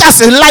much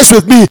as it lies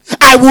with me,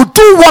 I will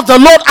do what the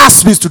Lord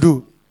asks me to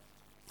do.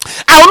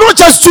 I will not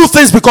just do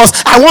things because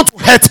I want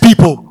to hurt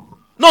people.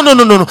 No.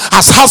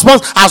 As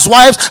husbands, as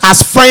wives,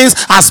 as friends,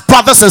 as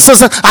brothers and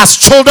sisters, as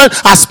children,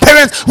 as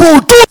parents, we will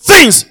do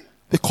things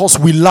because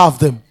we love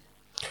them.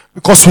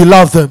 Because we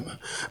love them.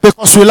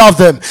 Because we love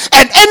them.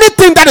 And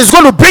anything that is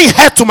going to bring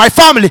hurt to my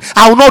family,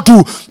 I will not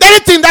do.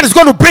 Anything that is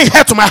going to bring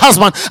hurt to my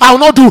husband, I will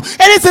not do.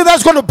 Anything that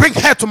is going to bring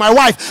hurt to my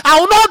wife, I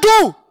will not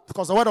do.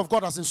 Because the word of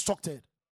God has instructed.